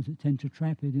clouds that tend to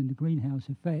trap it in the greenhouse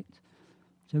effect.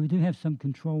 So we do have some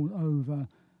control over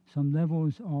some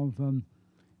levels of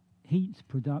heat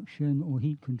production or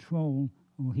heat control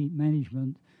or heat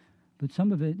management, but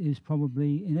some of it is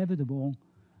probably inevitable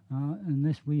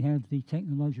unless we have the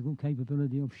technological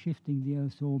capability of shifting the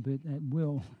Earth's orbit at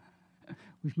will,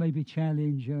 which may be a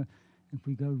challenge if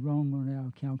we go wrong on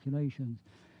our calculations.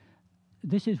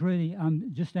 This is really,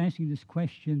 I'm just asking this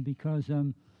question because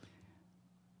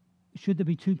should there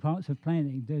be two parts of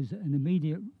planning? There's an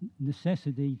immediate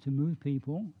necessity to move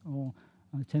people or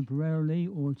temporarily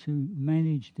or to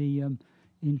manage the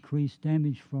increased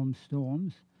damage from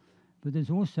storms. But there's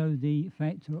also the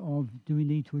factor of do we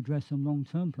need to address some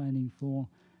long-term planning for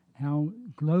how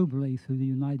globally through the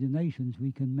United Nations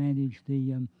we can manage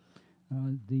the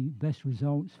best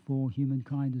results for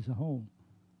humankind as a whole.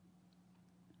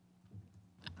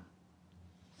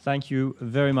 Thank you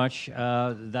very much.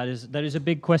 That is a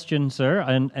big question, sir,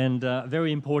 and a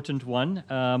very important one.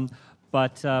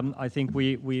 But I think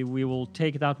we will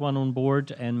take that one on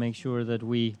board and make sure that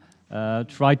we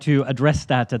try to address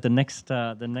that at the next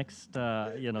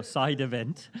side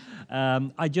event.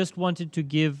 I just wanted to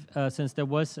give, since there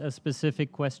was a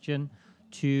specific question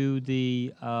to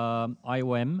the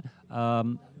IOM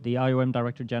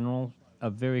Director General, a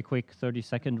very quick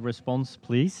 30-second response,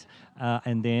 please.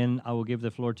 And then I will give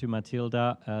the floor to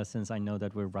Matilda, since I know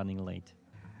that we're running late.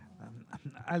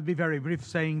 I'll be very brief,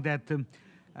 saying that,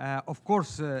 of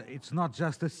course, it's not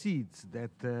just the SIDS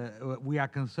that we are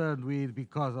concerned with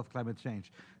because of climate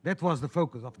change. That was the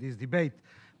focus of this debate,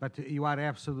 but you are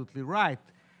absolutely right.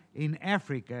 In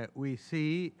Africa, we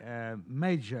see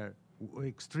major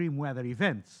extreme weather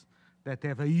events that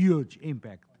have a huge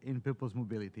impact in people's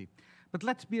mobility. But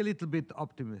let's be a little bit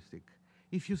optimistic.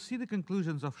 If you see the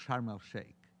conclusions of Sharm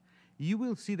el-Sheikh, you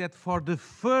will see that for the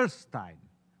first time,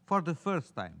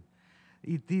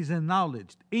 it is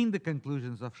acknowledged in the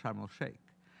conclusions of Sharm el-Sheikh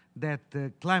that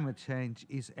climate change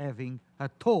is having a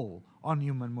toll on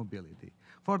human mobility.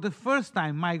 For the first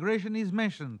time, migration is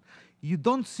mentioned. You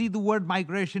don't see the word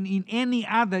migration in any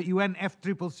other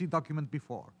UNFCCC document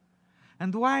before.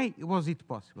 And why was it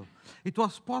possible? It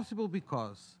was possible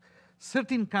because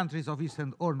 13 countries of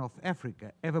Eastern Horn of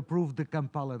Africa have approved the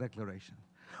Kampala Declaration,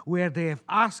 where they have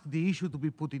asked the issue to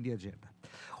be put in the agenda.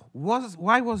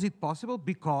 Why was it possible?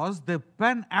 Because the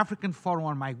Pan-African Forum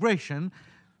on Migration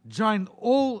joined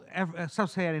all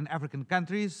sub-Saharan African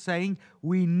countries saying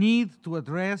we need to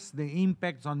address the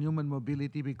impacts on human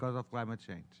mobility because of climate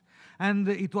change. And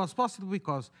it was possible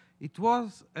because it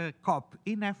was a COP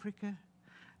in Africa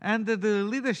under the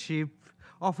leadership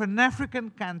of an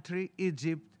African country,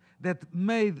 Egypt, that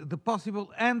made the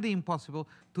possible and the impossible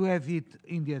to have it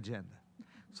in the agenda.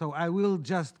 So I will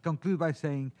just conclude by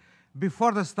saying,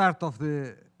 before the start of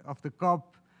the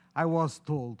COP, I was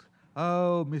told,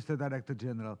 oh, Mr. Director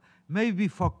General, maybe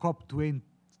for COP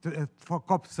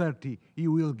 30,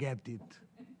 you will get it.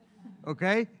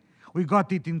 Okay? We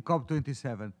got it in COP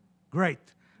 27.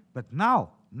 Great. But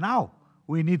now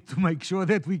we need to make sure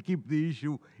that we keep the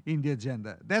issue in the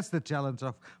agenda. That's the challenge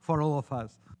for all of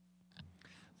us.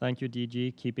 Thank you,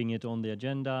 DG, keeping it on the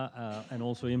agenda and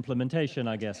also implementation,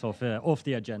 I guess, of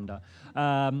the agenda.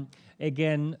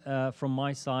 Again, from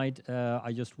my side,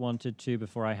 I just wanted to,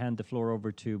 before I hand the floor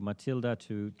over to Matilda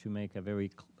to make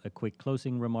a quick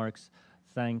closing remarks,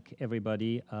 thank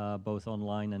everybody, both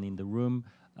online and in the room.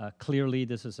 Clearly,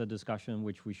 this is a discussion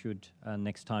which we should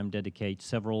next time dedicate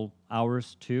several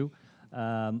hours to.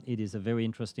 It is a very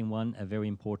interesting one, a very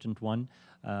important one.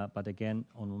 But again,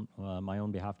 on my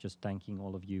own behalf, just thanking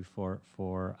all of you for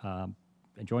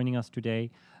joining us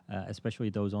today, especially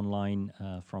those online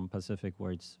from Pacific,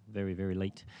 where it's very, very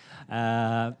late.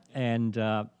 And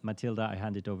Matilda, I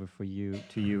hand it over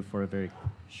to you for a very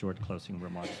short closing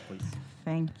remarks, please.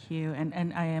 Thank you.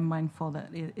 And I am mindful that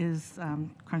it is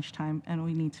crunch time and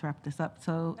we need to wrap this up.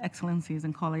 So, Excellencies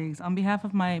and colleagues, on behalf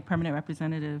of my permanent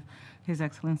representative, His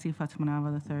Excellency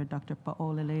Fatumanava III, Dr.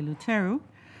 Pa'olele Luteru,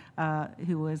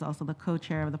 who is also the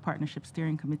co-chair of the Partnership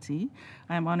Steering Committee.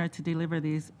 I am honored to deliver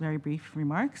these very brief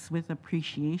remarks with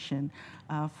appreciation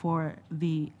for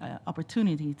the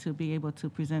opportunity to be able to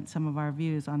present some of our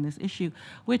views on this issue,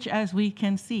 which, as we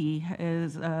can see,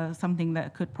 is something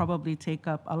that could probably take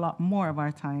up a lot more of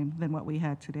our time than what we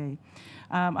had today.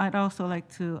 I'd also like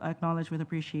to acknowledge with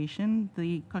appreciation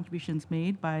the contributions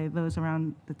made by those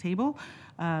around the table,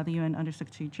 the UN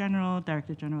Undersecretary General,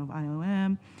 Director General of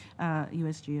IOM,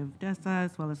 USG of DESA,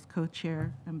 as well as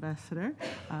Co-Chair Ambassador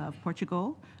of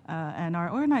Portugal, and our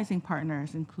organizing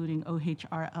partners, including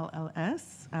OHRLLS,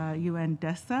 UN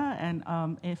DESA,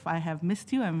 and if I have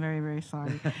missed you, I'm very, very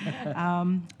sorry.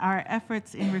 Our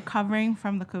efforts in recovering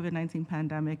from the COVID-19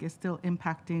 pandemic is still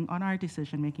impacting on our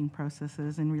decision-making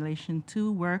processes in relation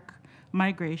to work,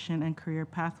 migration, and career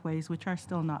pathways, which are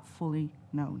still not fully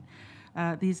known.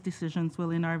 These decisions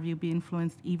will, in our view, be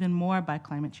influenced even more by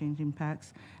climate change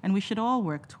impacts, and we should all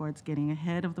work towards getting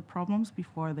ahead of the problems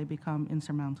before they become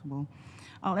insurmountable.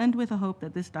 I'll end with a hope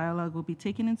that this dialogue will be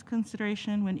taken into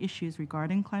consideration when issues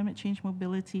regarding climate change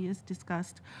mobility is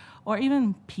discussed, or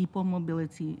even people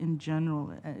mobility in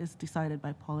general is decided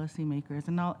by policymakers.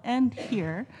 And I'll end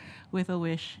here with a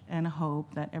wish and a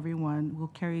hope that everyone will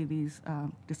carry these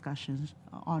discussions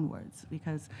onwards,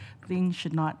 because things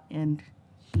should not end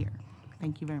here.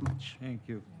 Thank you very much. Thank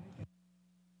you.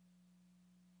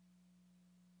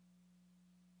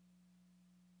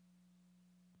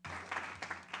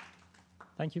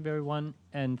 Thank you, everyone,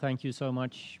 and thank you so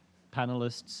much,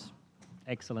 panelists.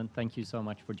 Excellent. Thank you so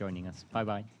much for joining us.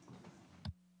 Bye-bye.